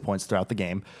points throughout the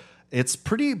game.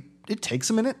 It takes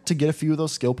a minute to get a few of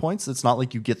those skill points. It's not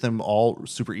like you get them all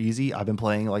super easy. I've been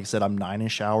playing, like I said, I'm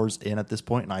 9-ish hours in at this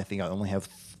point, and I think I only have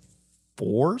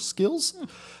 4 skills.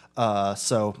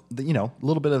 So a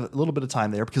little bit of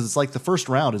time there, because it's like the first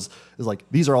round is like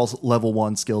these are all level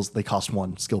 1 skills. They cost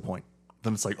 1 skill point.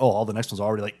 Then it's like, oh, all the next ones are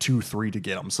already like 2, 3 to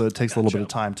get them. So it takes a little bit of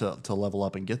time to level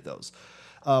up and get those.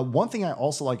 One thing I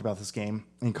also like about this game,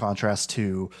 in contrast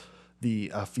to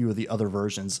a few of the other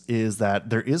versions, is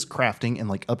that there is crafting and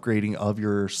like upgrading of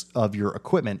your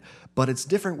equipment, but it's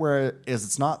different. Whereas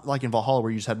it's not like in Valhalla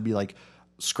where you just had to be like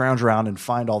scrounge around and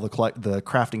find all the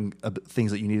crafting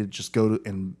things that you need to just go to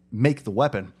and make the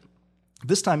weapon.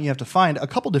 This time you have to find a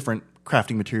couple different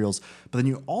crafting materials, but then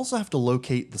you also have to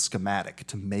locate the schematic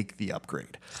to make the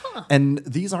upgrade. Huh. And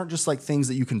these aren't just like things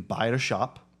that you can buy at a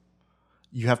shop.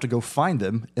 You have to go find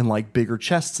them in like bigger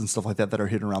chests and stuff like that are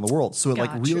hidden around the world. So it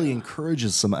like really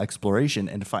encourages some exploration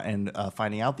and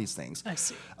finding out these things. I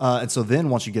see. And so then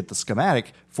once you get the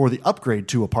schematic for the upgrade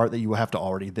to a part that you have to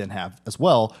already then have as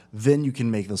well, then you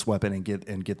can make this weapon and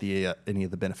get the any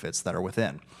of the benefits that are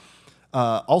within.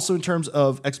 Also, in terms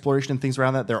of exploration and things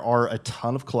around that, there are a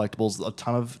ton of collectibles, a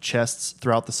ton of chests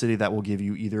throughout the city that will give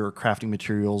you either crafting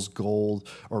materials, gold,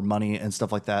 or money and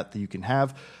stuff like that you can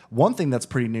have. One thing that's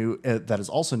pretty new, that is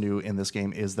also new in this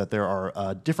game, is that there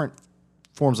are different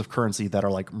forms of currency that are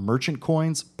like merchant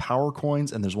coins, power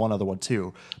coins, and there's one other one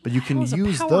too. But you can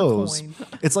use those.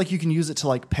 It's like you can use it to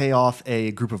like pay off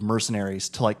a group of mercenaries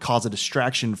to like cause a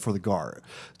distraction for the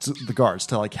guards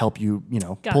to like help you,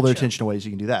 pull their attention away, so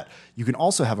you can do that. You can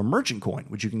also have a merchant coin,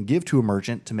 which you can give to a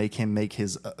merchant to make him make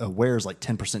his wares like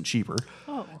 10% cheaper.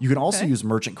 Oh, you can also use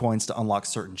merchant coins to unlock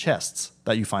certain chests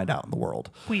that you find out in the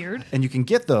world. Weird. And you can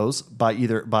get those by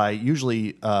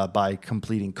usually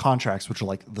completing contracts, which are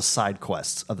like the side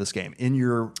quests of this game. In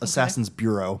your Assassin's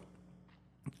Bureau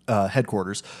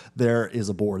headquarters, there is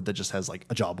a board that just has like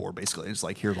a job board, basically. It's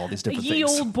like, here's all these different things. Ye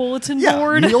old bulletin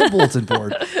board. Ye old bulletin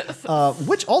board.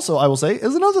 Which also, I will say,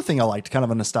 is another thing I liked, kind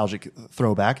of a nostalgic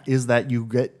throwback, is that you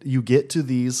get to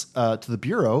these to the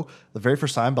Bureau the very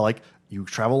first time by like, you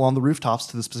travel on the rooftops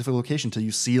to the specific location till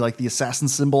you see like the assassin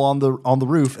symbol on the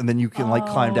roof, and then you can like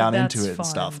climb down into it and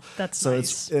stuff. That's so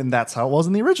nice. And that's how it was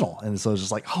in the original. And so it's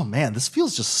just like, oh man, this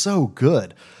feels just so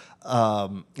good.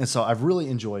 And so I've really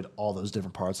enjoyed all those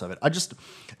different parts of it.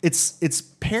 It's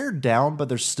pared down, but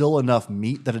there's still enough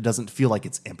meat that it doesn't feel like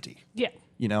it's empty. Yeah.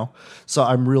 So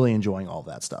I'm really enjoying all of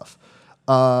that stuff.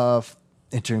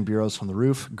 Entering bureaus from the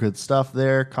roof, good stuff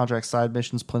there. Contract side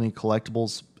missions, plenty of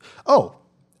collectibles. Oh,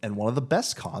 and one of the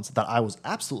best cons that I was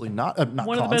absolutely not one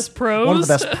cons, of the best pros. One of the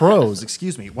best pros,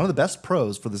 excuse me. One of the best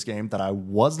pros for this game that I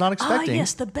was not expecting.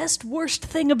 Yes, the best worst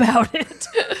thing about it.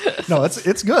 No,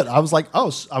 it's good. I was like, I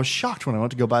was shocked when I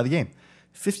went to go buy the game.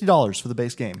 $50 for the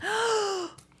base game.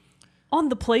 On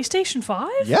the PlayStation 5?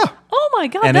 Yeah. Oh my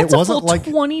God, and that's it a wasn't full like,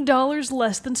 $20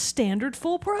 less than standard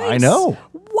full price. I know.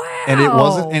 Wow. And it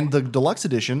wasn't in the deluxe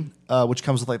edition, which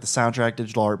comes with like the soundtrack,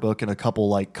 digital art book, and a couple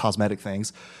like cosmetic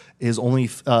things, is only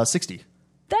 $60.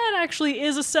 actually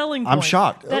is a selling point. I'm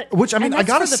shocked. Which, I mean, I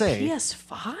gotta say,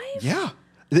 PS5. Yeah,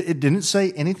 it didn't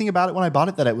say anything about it when I bought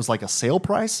it that it was like a sale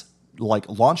price, like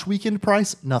launch weekend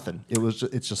price. Nothing.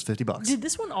 It's just $50. Did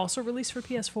this one also release for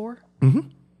PS4?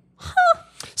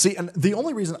 See, and the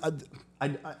only reason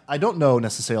I don't know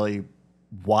necessarily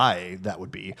why that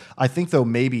would be. I think though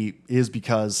maybe is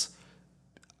because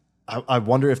I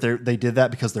wonder if they did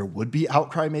that because there would be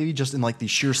outcry maybe just in like the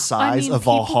sheer size of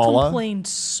Valhalla. People complained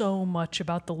so much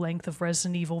about the length of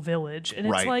Resident Evil Village, and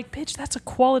it's like, bitch, that's a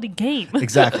quality game.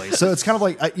 Exactly. So it's kind of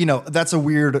like that's a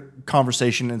weird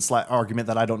conversation and argument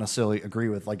that I don't necessarily agree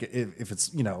with. Like if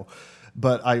it's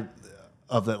but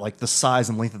of the like the size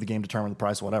and length of the game determine the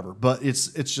price, whatever. But it's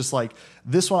just like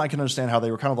this one I can understand how they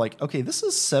were kind of like, okay, this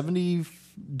is $70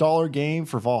 game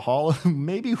for Valhalla.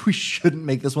 Maybe we shouldn't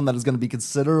make this one that is going to be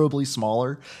considerably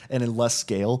smaller and in less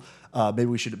scale. Maybe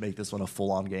we shouldn't make this one a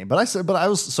full on game. I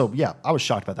was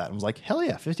shocked by that. I was like, hell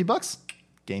yeah, $50,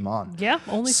 game on. Yeah,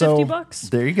 only $50.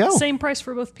 There you go. Same price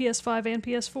for both PS5 and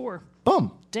PS4.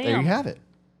 Boom. Damn. There you have it.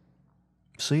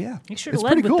 So yeah, you should have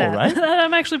led with cool, that. Right?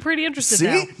 I'm actually pretty interested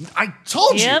now. See, I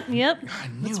told you. Yep. I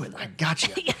knew it. I got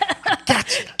you.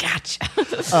 Gotcha.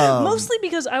 Mostly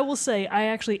because I will say I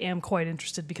actually am quite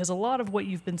interested because a lot of what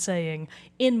you've been saying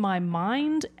in my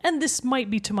mind, and this might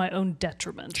be to my own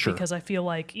detriment because I feel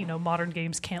like modern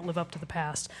games can't live up to the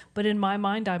past. But in my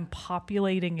mind, I'm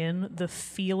populating in the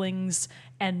feelings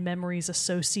and memories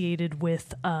associated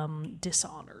with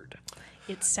Dishonored.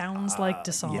 It sounds like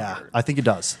Dishonored. Yeah, I think it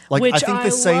does. Like, Which I think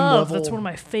the same love. level. That's one of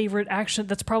my favorite action.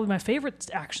 That's probably my favorite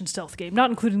action stealth game,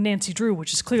 not including Nancy Drew,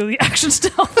 which is clearly action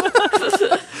stealth.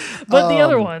 But the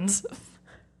other ones.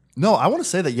 No, I want to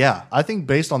say that. Yeah, I think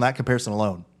based on that comparison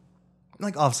alone,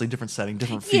 like obviously different setting,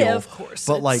 different feel. Yeah, of course.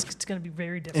 But it's going to be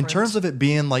very different in terms of it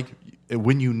being like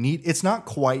when you need, it's not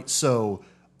quite so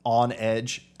on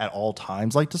edge at all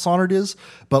times like Dishonored is,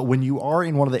 but when you are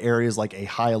in one of the areas like a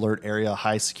high alert area,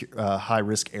 high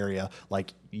risk area,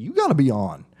 like you got to be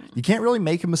on. You can't really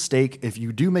make a mistake. If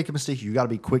you do make a mistake, you got to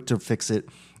be quick to fix it,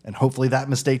 and hopefully that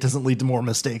mistake doesn't lead to more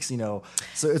mistakes.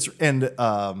 So it's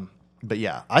but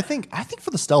yeah, I think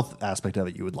for the stealth aspect of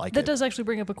it, you would like that it. Does actually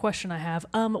bring up a question I have.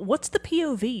 What's the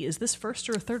POV? Is this first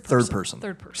or third person?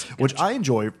 Third person, gotcha. Which I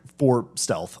enjoy for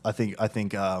stealth. I think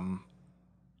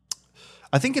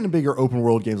in bigger open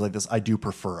world games like this, I do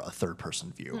prefer a third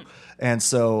person view. And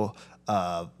so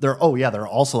there are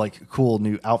also like cool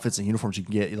new outfits and uniforms you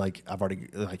can get. Like I've already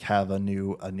have a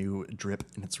new drip,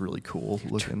 and it's really cool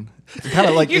looking. It kind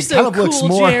of like looks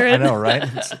more. Jared. I know, right?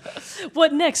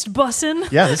 What next, bussin'?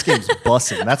 Yeah, this game's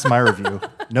bussin'. That's my review.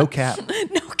 No cap.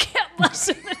 No cap,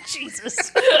 bussin'.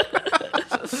 Jesus.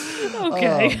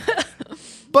 Okay.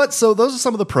 But so those are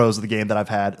some of the pros of the game that I've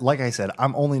had. Like I said,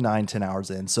 I'm only 9-10 hours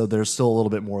in, so there's still a little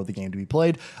bit more of the game to be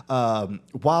played.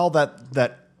 While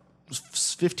that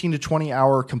 15 to 20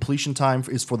 hour completion time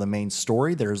is for the main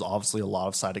story, there's obviously a lot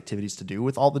of side activities to do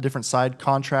with all the different side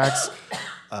contracts,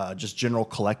 just general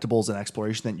collectibles and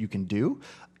exploration that you can do.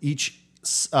 Each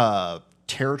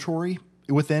territory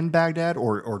within Baghdad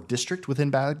or district within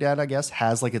Baghdad, I guess,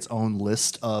 has like its own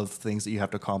list of things that you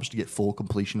have to accomplish to get full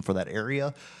completion for that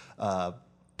area.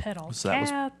 Pet all the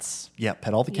cats.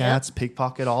 Pet all the cats,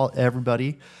 pickpocket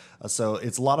everybody. So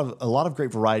it's a lot of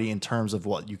great variety in terms of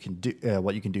what you can do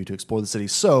to explore the city.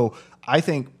 So I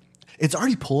think it's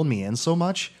already pulling me in so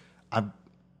much. I'm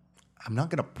not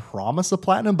going to promise a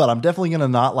platinum, but I'm definitely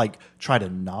going to try to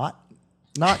not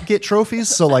get trophies.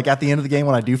 So like at the end of the game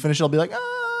when I do finish, I'll be like,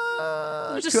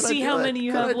 just see how many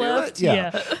you have left.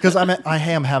 Yeah, because I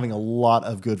am having a lot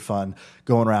of good fun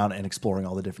going around and exploring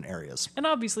all the different areas. And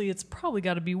obviously, it's probably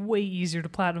got to be way easier to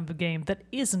platinum a game that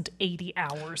isn't 80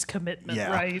 hours commitment,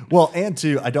 right? Well, and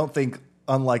two, I don't think,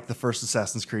 unlike the first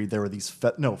Assassin's Creed, there were these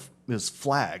there's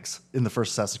flags in the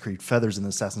first Assassin's Creed, feathers in the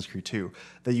Assassin's Creed 2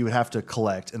 that you would have to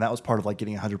collect, and that was part of like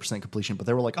getting 100% completion. But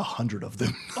there were like 100 of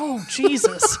them. Oh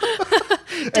Jesus!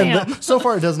 Damn. And so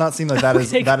far, it does not seem like that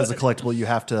is a collectible you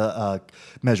have to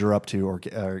measure up to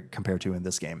or compare to in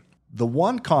this game. The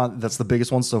one con that's the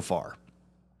biggest one so far,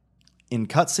 in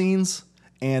cutscenes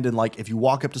and in like if you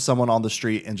walk up to someone on the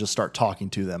street and just start talking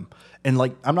to them, and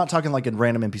like I'm not talking like a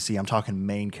random NPC, I'm talking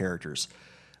main characters.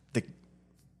 The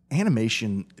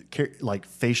animation, like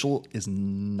facial, is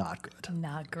not good.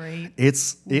 Not great.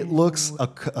 It looks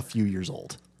a few years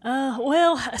old.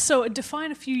 Well, so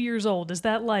define a few years old. Is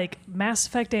that like Mass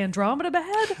Effect Andromeda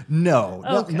bad? No,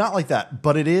 not like that.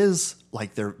 But it is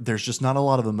like there's just not a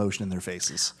lot of emotion in their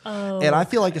faces. Oh, and I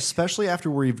feel like especially after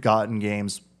we've gotten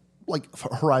games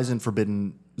Horizon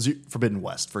Forbidden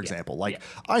West, for example. Like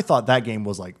I thought that game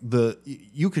was like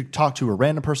you could talk to a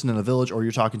random person in a village, or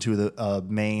you're talking to a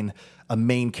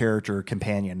main character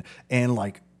companion, and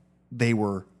like they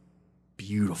were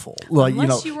beautiful. Like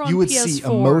Unless you were on you would PS4 see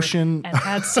emotion and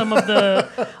had some of the.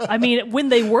 I mean, when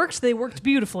they worked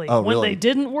beautifully. Oh, when really? they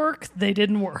didn't work, they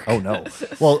didn't work. Oh no.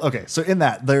 Well, okay. So in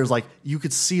that, there's like you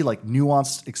could see like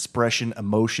nuanced expression,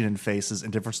 emotion in faces,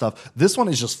 and different stuff. This one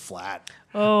is just flat.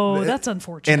 Oh, that's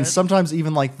unfortunate. And sometimes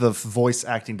even like the voice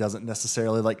acting doesn't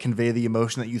necessarily like convey the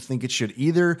emotion that you think it should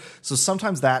either. So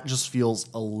sometimes that just feels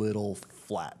a little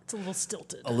flat. It's a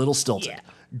little stilted. Yeah. Yeah.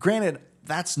 Granted,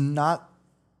 that's not.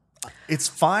 It's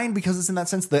fine because it's in that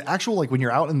sense. The actual like when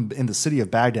you're out in the city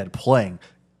of Baghdad playing,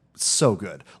 so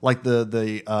good. Like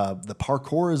the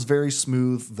parkour is very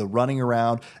smooth. The running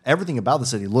around, everything about the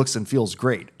city looks and feels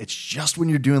great. It's just when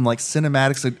you're doing like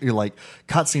cinematics, like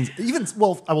cutscenes. Even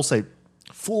I will say,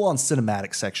 full on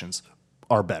cinematic sections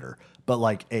are better. But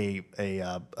like a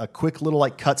quick little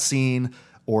like cutscene,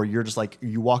 or you're just like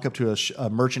you walk up to a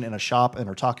merchant in a shop and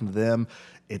are talking to them.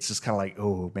 It's just kind of like,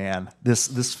 oh man,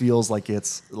 this feels like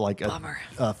it's like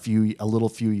a few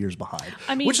years behind.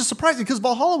 I mean, which is surprising because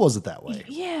Valhalla wasn't that way.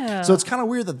 Yeah. So it's kind of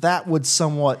weird that would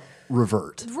somewhat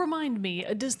revert. Remind me,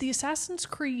 does the Assassin's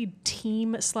Creed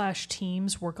teams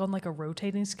work on like a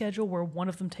rotating schedule where one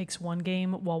of them takes one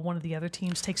game while one of the other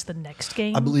teams takes the next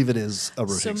game? I believe it is a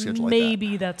rotating schedule like that.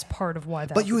 Maybe that's part of why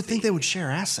that. But you would think they would share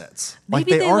assets.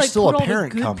 Maybe like they are like still put a parent all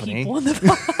the good company. People in the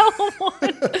Valhalla one.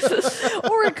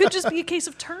 Or it could just be a case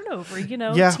of turnover.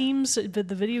 Teams. The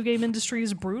video game industry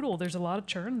is brutal. There's a lot of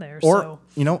churn there. Or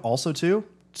also too,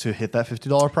 to hit that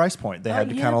 $50 price point, they had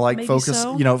to kind of like focus.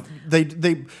 So.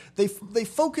 They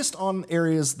focused on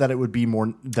areas that it would be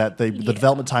more that the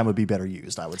development time would be better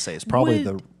used. I would say is probably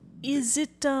the. Is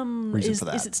it reason for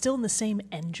that. Is it still in the same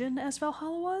engine as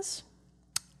Valhalla was?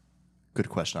 Good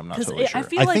question. I'm not totally sure.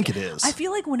 I think it is. I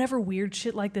feel like whenever weird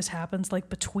shit like this happens, like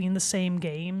between the same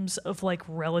games of like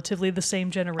relatively the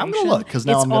same generation, I'm gonna look because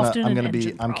now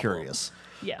I'm curious.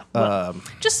 Yeah. Well,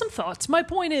 just some thoughts. My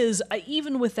point is,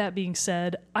 even with that being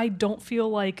said, I don't feel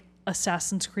like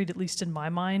Assassin's Creed, at least in my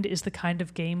mind, is the kind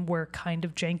of game where kind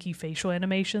of janky facial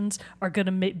animations are going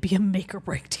to be a make or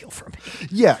break deal for me.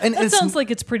 Yeah. And that sounds like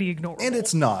it's pretty ignorable. And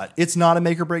it's not. It's not a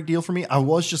make or break deal for me. I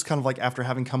was just kind of like, after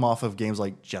having come off of games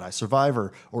like Jedi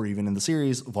Survivor or even in the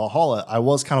series Valhalla, I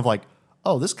was kind of like,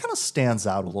 oh, this kind of stands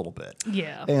out a little bit.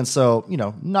 Yeah. And so,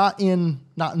 not in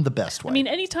the best way. I mean,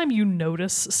 anytime you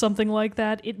notice something like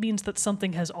that, it means that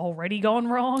something has already gone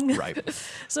wrong. Right.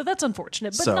 So that's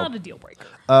unfortunate, but not a deal breaker.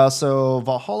 So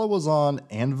Valhalla was on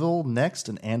Anvil Next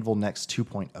and Anvil Next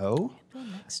 2.0. Anvil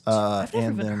Next. I've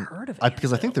never even heard of it.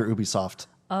 Because I think they're Ubisoft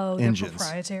engines. They're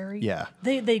proprietary? Yeah.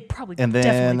 They probably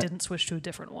definitely didn't switch to a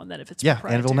different one then if it's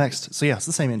proprietary. Anvil Next. So it's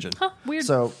the same engine. Huh, weird.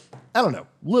 So I don't know.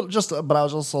 But I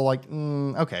was also like,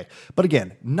 okay. But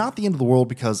again, not the end of the world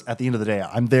because at the end of the day,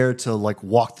 I'm there to like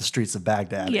walk the streets of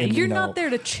Baghdad. Yeah, and, you're not there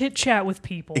to chit chat with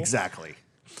people. Exactly.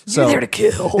 You're there to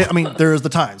kill. I mean, there's the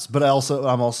times, but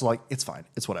I'm also like, it's fine.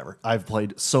 It's whatever. I've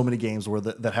played so many games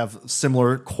that have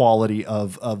similar quality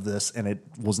of this, and it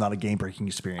was not a game-breaking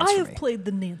experience for me. I have played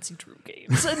the Nancy Drew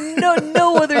games.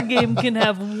 No other game can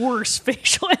have worse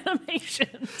facial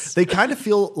animations. They kind of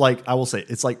feel like, I will say,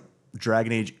 it's like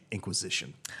Dragon Age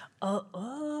Inquisition.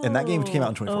 And that game came out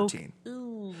in 2014.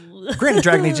 Granted,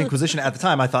 Dragon Age Inquisition at the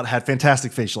time I thought had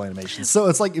fantastic facial animations. So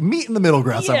it's like meet in the middle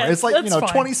ground somewhere. It's like,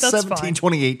 2017,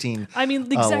 2018. I mean,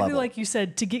 exactly like you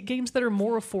said, to get games that are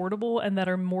more affordable and that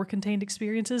are more contained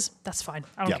experiences, that's fine.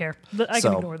 I don't care. I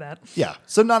can ignore that. Yeah.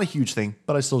 So not a huge thing,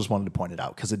 but I still just wanted to point it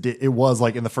out because it was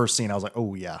like in the first scene, I was like,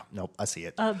 oh yeah, nope, I see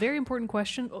it. Very important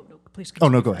question. Oh, no, please. Oh,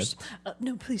 no, go ahead.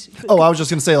 No, please. I was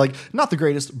just going to say like, not the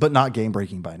greatest, but not game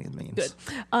breaking by any means. Good.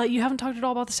 You haven't talked at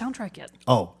all about the soundtrack yet.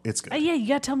 Oh, it's good. Yeah, you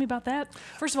got to tell me about that.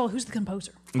 First of all, who's the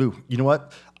composer? Ooh, you know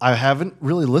what? I haven't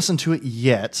really listened to it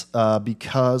yet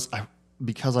because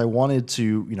I wanted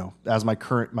to, as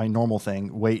my normal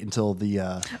thing, wait until the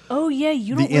end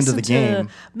of the game.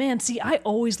 Man, see, I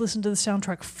always listen to the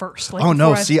soundtrack first. Like,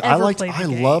 I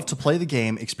love to play the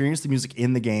game, experience the music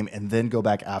in the game, and then go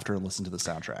back after and listen to the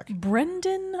soundtrack.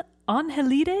 Brendan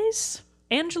Angelides?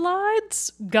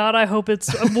 Angelides? God, I hope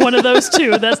it's one of those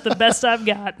two. That's the best I've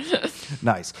got.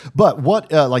 Nice. But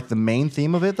what, like the main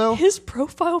theme of it though? His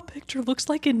profile picture looks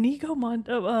like Inigo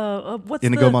Montoya?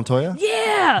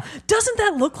 Yeah. Doesn't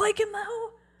that look like him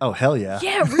though? Oh, hell yeah.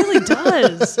 Yeah, it really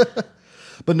does.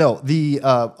 But no, the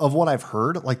of what I've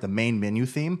heard, like the main menu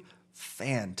theme,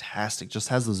 fantastic. Just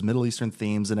has those Middle Eastern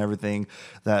themes and everything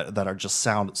that are just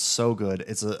sound so good.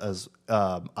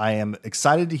 I am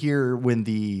excited to hear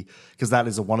because that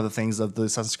is one of the things of the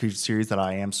Assassin's Creed series that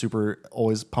I am super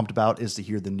always pumped about, is to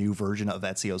hear the new version of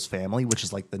Ezio's family, which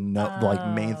is like the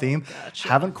main theme. Gotcha.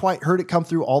 Haven't quite heard it come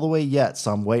through all the way yet,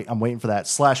 so I'm waiting for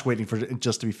that. Waiting for it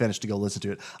just to be finished to go listen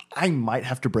to it. I might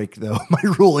have to break though my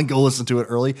rule and go listen to it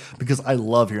early, because I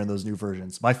love hearing those new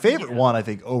versions. My favorite one, I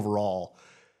think, overall,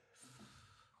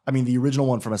 I mean, the original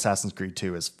one from Assassin's Creed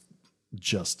 2 is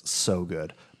just so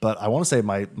good. But I want to say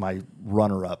my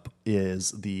runner-up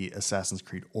is the Assassin's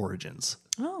Creed Origins.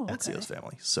 Oh, okay. Ezio's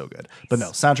family. So good. But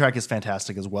no, soundtrack is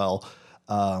fantastic as well.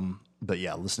 But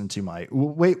yeah, listening to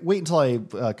wait until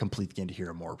I complete the game to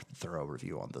hear a more thorough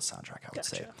review on the soundtrack, I would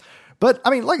say. But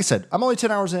I mean, like I said, I'm only 10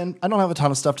 hours in. I don't have a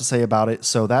ton of stuff to say about it.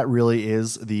 So that really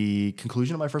is the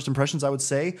conclusion of my first impressions, I would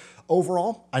say.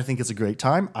 Overall, I think it's a great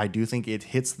time. I do think it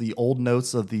hits the old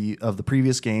notes of the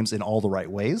previous games in all the right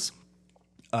ways.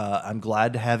 I'm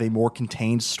glad to have a more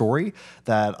contained story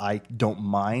that I don't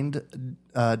mind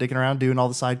digging around doing all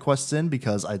the side quests in,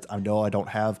 because I know I don't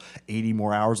have 80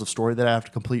 more hours of story that I have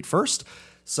to complete first.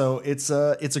 So it's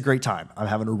a great time. I'm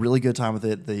having a really good time with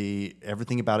it.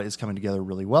 Everything about it is coming together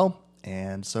really well.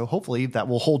 And so hopefully that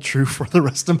will hold true for the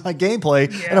rest of my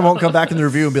gameplay, and I won't come back in the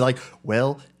review and be like,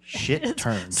 well, shit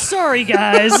turned. Sorry,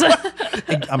 guys.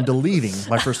 I'm deleting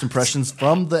my first impressions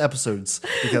from the episodes,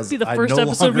 because The I first no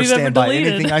episode longer we've ever stand by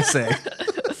deleted. anything I say.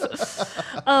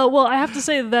 Well, I have to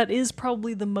say that is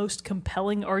probably the most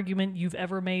compelling argument you've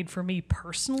ever made for me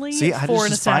personally. See, I for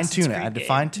an just fine Assassin's tune it. I Creed had to game.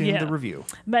 fine tune Yeah. the review.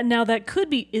 But now that could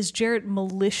be, is Jarrett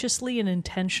maliciously and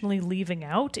intentionally leaving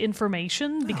out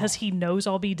information because he knows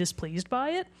I'll be displeased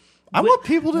by it? I want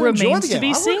people to enjoy Remains the game. to be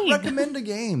I seen. wouldn't recommend a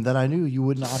game that I knew you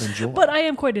would not enjoy. But I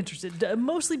am quite interested,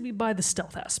 mostly by the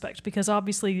stealth aspect, because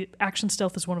obviously action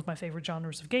stealth is one of my favorite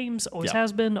genres of games, always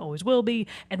has been, always will be,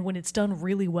 and when it's done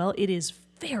really well, it is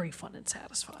very fun and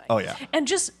satisfying. Oh, yeah. And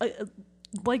just,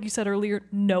 like you said earlier,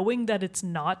 knowing that it's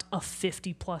not a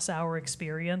 50-plus hour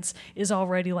experience is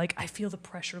already like, I feel the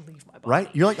pressure leave my body. Right?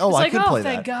 You're like, oh, it's I like, could play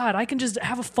thank that. God, I can just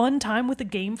have a fun time with the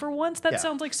game for once. That Yeah.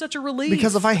 sounds like such a relief.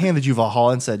 Because if I handed you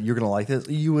Valhalla and said, you're going to like this,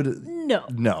 you would...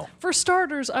 No. For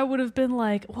starters, I would have been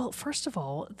like, well, first of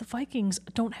all, the Vikings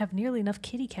don't have nearly enough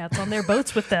kitty cats on their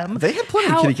boats with them. They have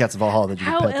plenty of kitty cats in Valhalla that you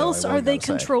How could pet, else though, I are they gotta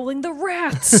say. controlling the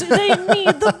rats? They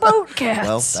need the boat cats.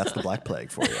 Well, that's the Black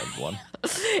Plague for you, everyone.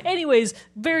 Anyways,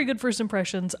 very good first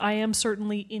impressions. I am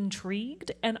certainly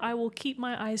intrigued, and I will keep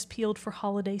my eyes peeled for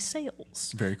holiday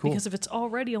sales. Very cool. Because if it's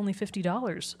already only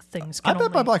 $50, things I can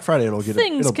bet by Black Friday it'll get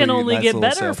things it'll can bring you a only nice get little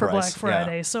better sale for Black price.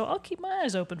 Friday. Yeah. So I'll keep my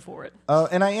eyes open for it.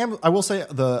 And I will say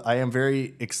I am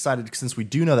very excited, since we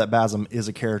do know that Basm is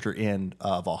a character in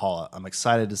Valhalla. I'm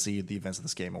excited to see the events of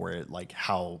this game, where it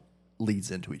how leads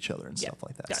into each other and stuff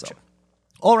like that. Gotcha. So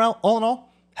all in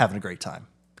all, having a great time.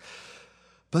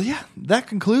 But yeah, that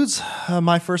concludes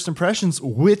my first impressions,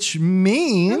 which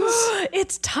means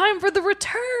It's time for the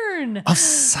return. a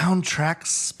soundtrack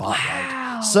spotlight.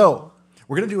 Wow. So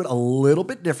we're going to do it a little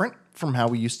bit different from how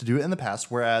we used to do it in the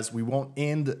past, whereas we won't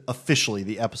end officially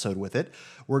the episode with it.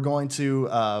 We're going to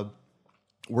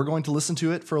listen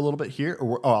to it for a little bit here.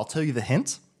 I'll tell you the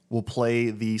hint. We'll play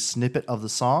the snippet of the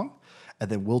song, and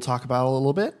then we'll talk about it a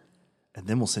little bit, and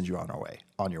then we'll send you on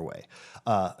your way.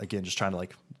 Again, just trying to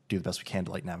do the best we can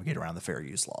to navigate around the fair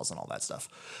use laws and all that stuff.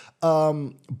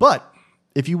 But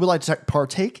if you would like to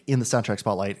partake in the soundtrack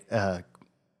spotlight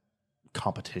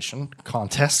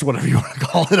contest, whatever you want to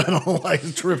call it. I don't know why I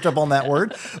tripped up on that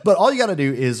word. But all you got to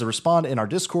do is respond in our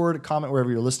Discord, comment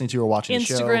wherever you're listening to or watching the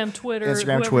show. Instagram, Twitter,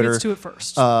 whoever gets to it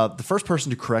first. The first person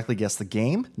to correctly guess the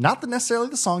game, not necessarily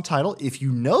the song title. If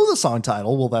you know the song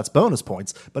title, well, that's bonus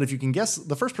points. But if you can guess,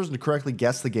 the first person to correctly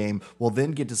guess the game will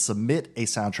then get to submit a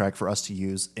soundtrack for us to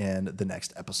use in the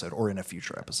next episode or in a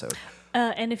future episode.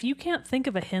 And if you can't think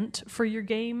of a hint for your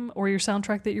game or your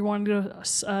soundtrack that you're wanting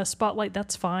to spotlight,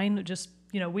 that's fine. Just,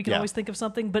 we can always think of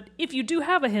something. But if you do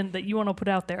have a hint that you want to put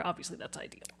out there, obviously that's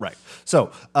ideal. Right.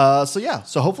 So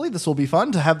hopefully this will be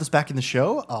fun to have this back in the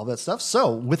show, all that stuff.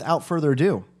 So without further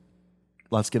ado,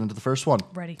 let's get into the first one.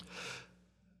 Ready.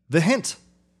 The hint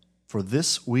for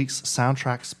this week's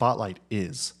soundtrack spotlight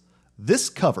is: this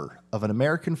cover of an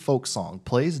American folk song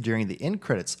plays during the end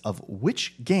credits of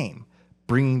which game,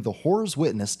 bringing the horror's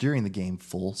witness during the game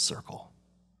full circle?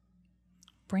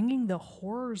 Bringing the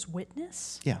horror's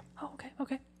witness? Yeah. Oh,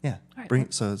 okay. Yeah. All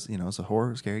right. So it's a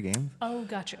horror, scary game. Oh,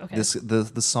 gotcha. Okay.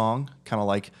 The song kind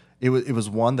of it was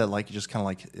one that you just kind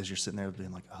of as you're sitting there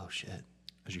being like, oh shit,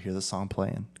 as you hear the song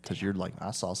playing, because you're like,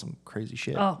 I saw some crazy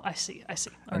shit. Oh, I see. All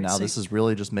and right, now this is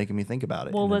really just making me think about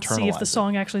it. Well, and let's see if the internalize it.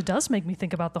 song actually does make me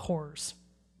think about the horrors.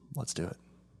 Let's do it.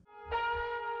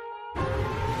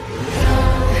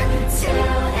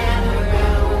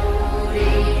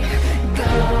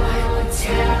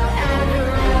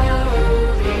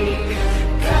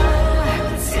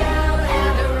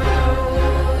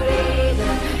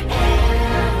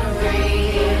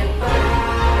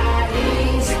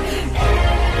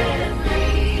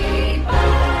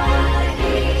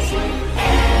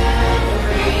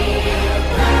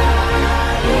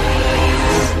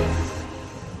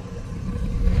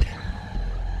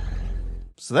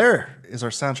 So there is our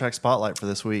soundtrack spotlight for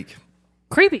this week.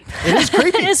 Creepy. It is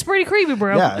creepy. It's pretty creepy,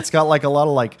 bro. Yeah, it's got like a lot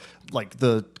of like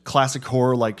the classic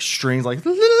horror like strings like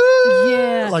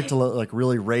like to like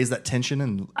really raise that tension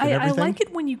and I everything. like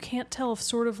it when you can't tell if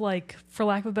sort of like, for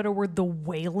lack of a better word, the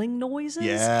wailing noises.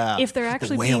 Yeah. If they're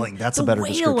actually the wailing, that's a the better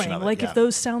wailing, description of it. like yeah. if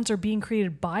those sounds are being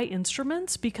created by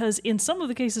instruments, because in some of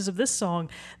the cases of this song,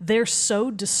 they're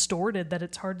so distorted that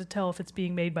it's hard to tell if it's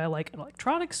being made by like an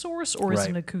electronic source or is Right.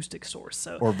 an acoustic source.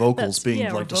 So or vocals being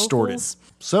or like distorted. vocals.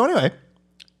 So anyway,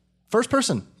 first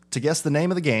person to guess the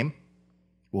name of the game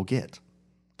will get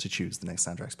to choose the next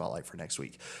soundtrack spotlight for next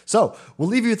week. So we'll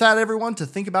leave you with that, everyone, to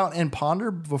think about and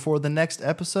ponder before the next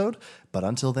episode. But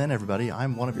until then, everybody,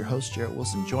 I'm one of your hosts, Jarrett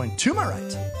Wilson, joined to my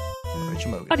right by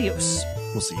Rachel Mogan. Adios.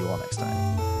 We'll see you all next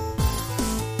time.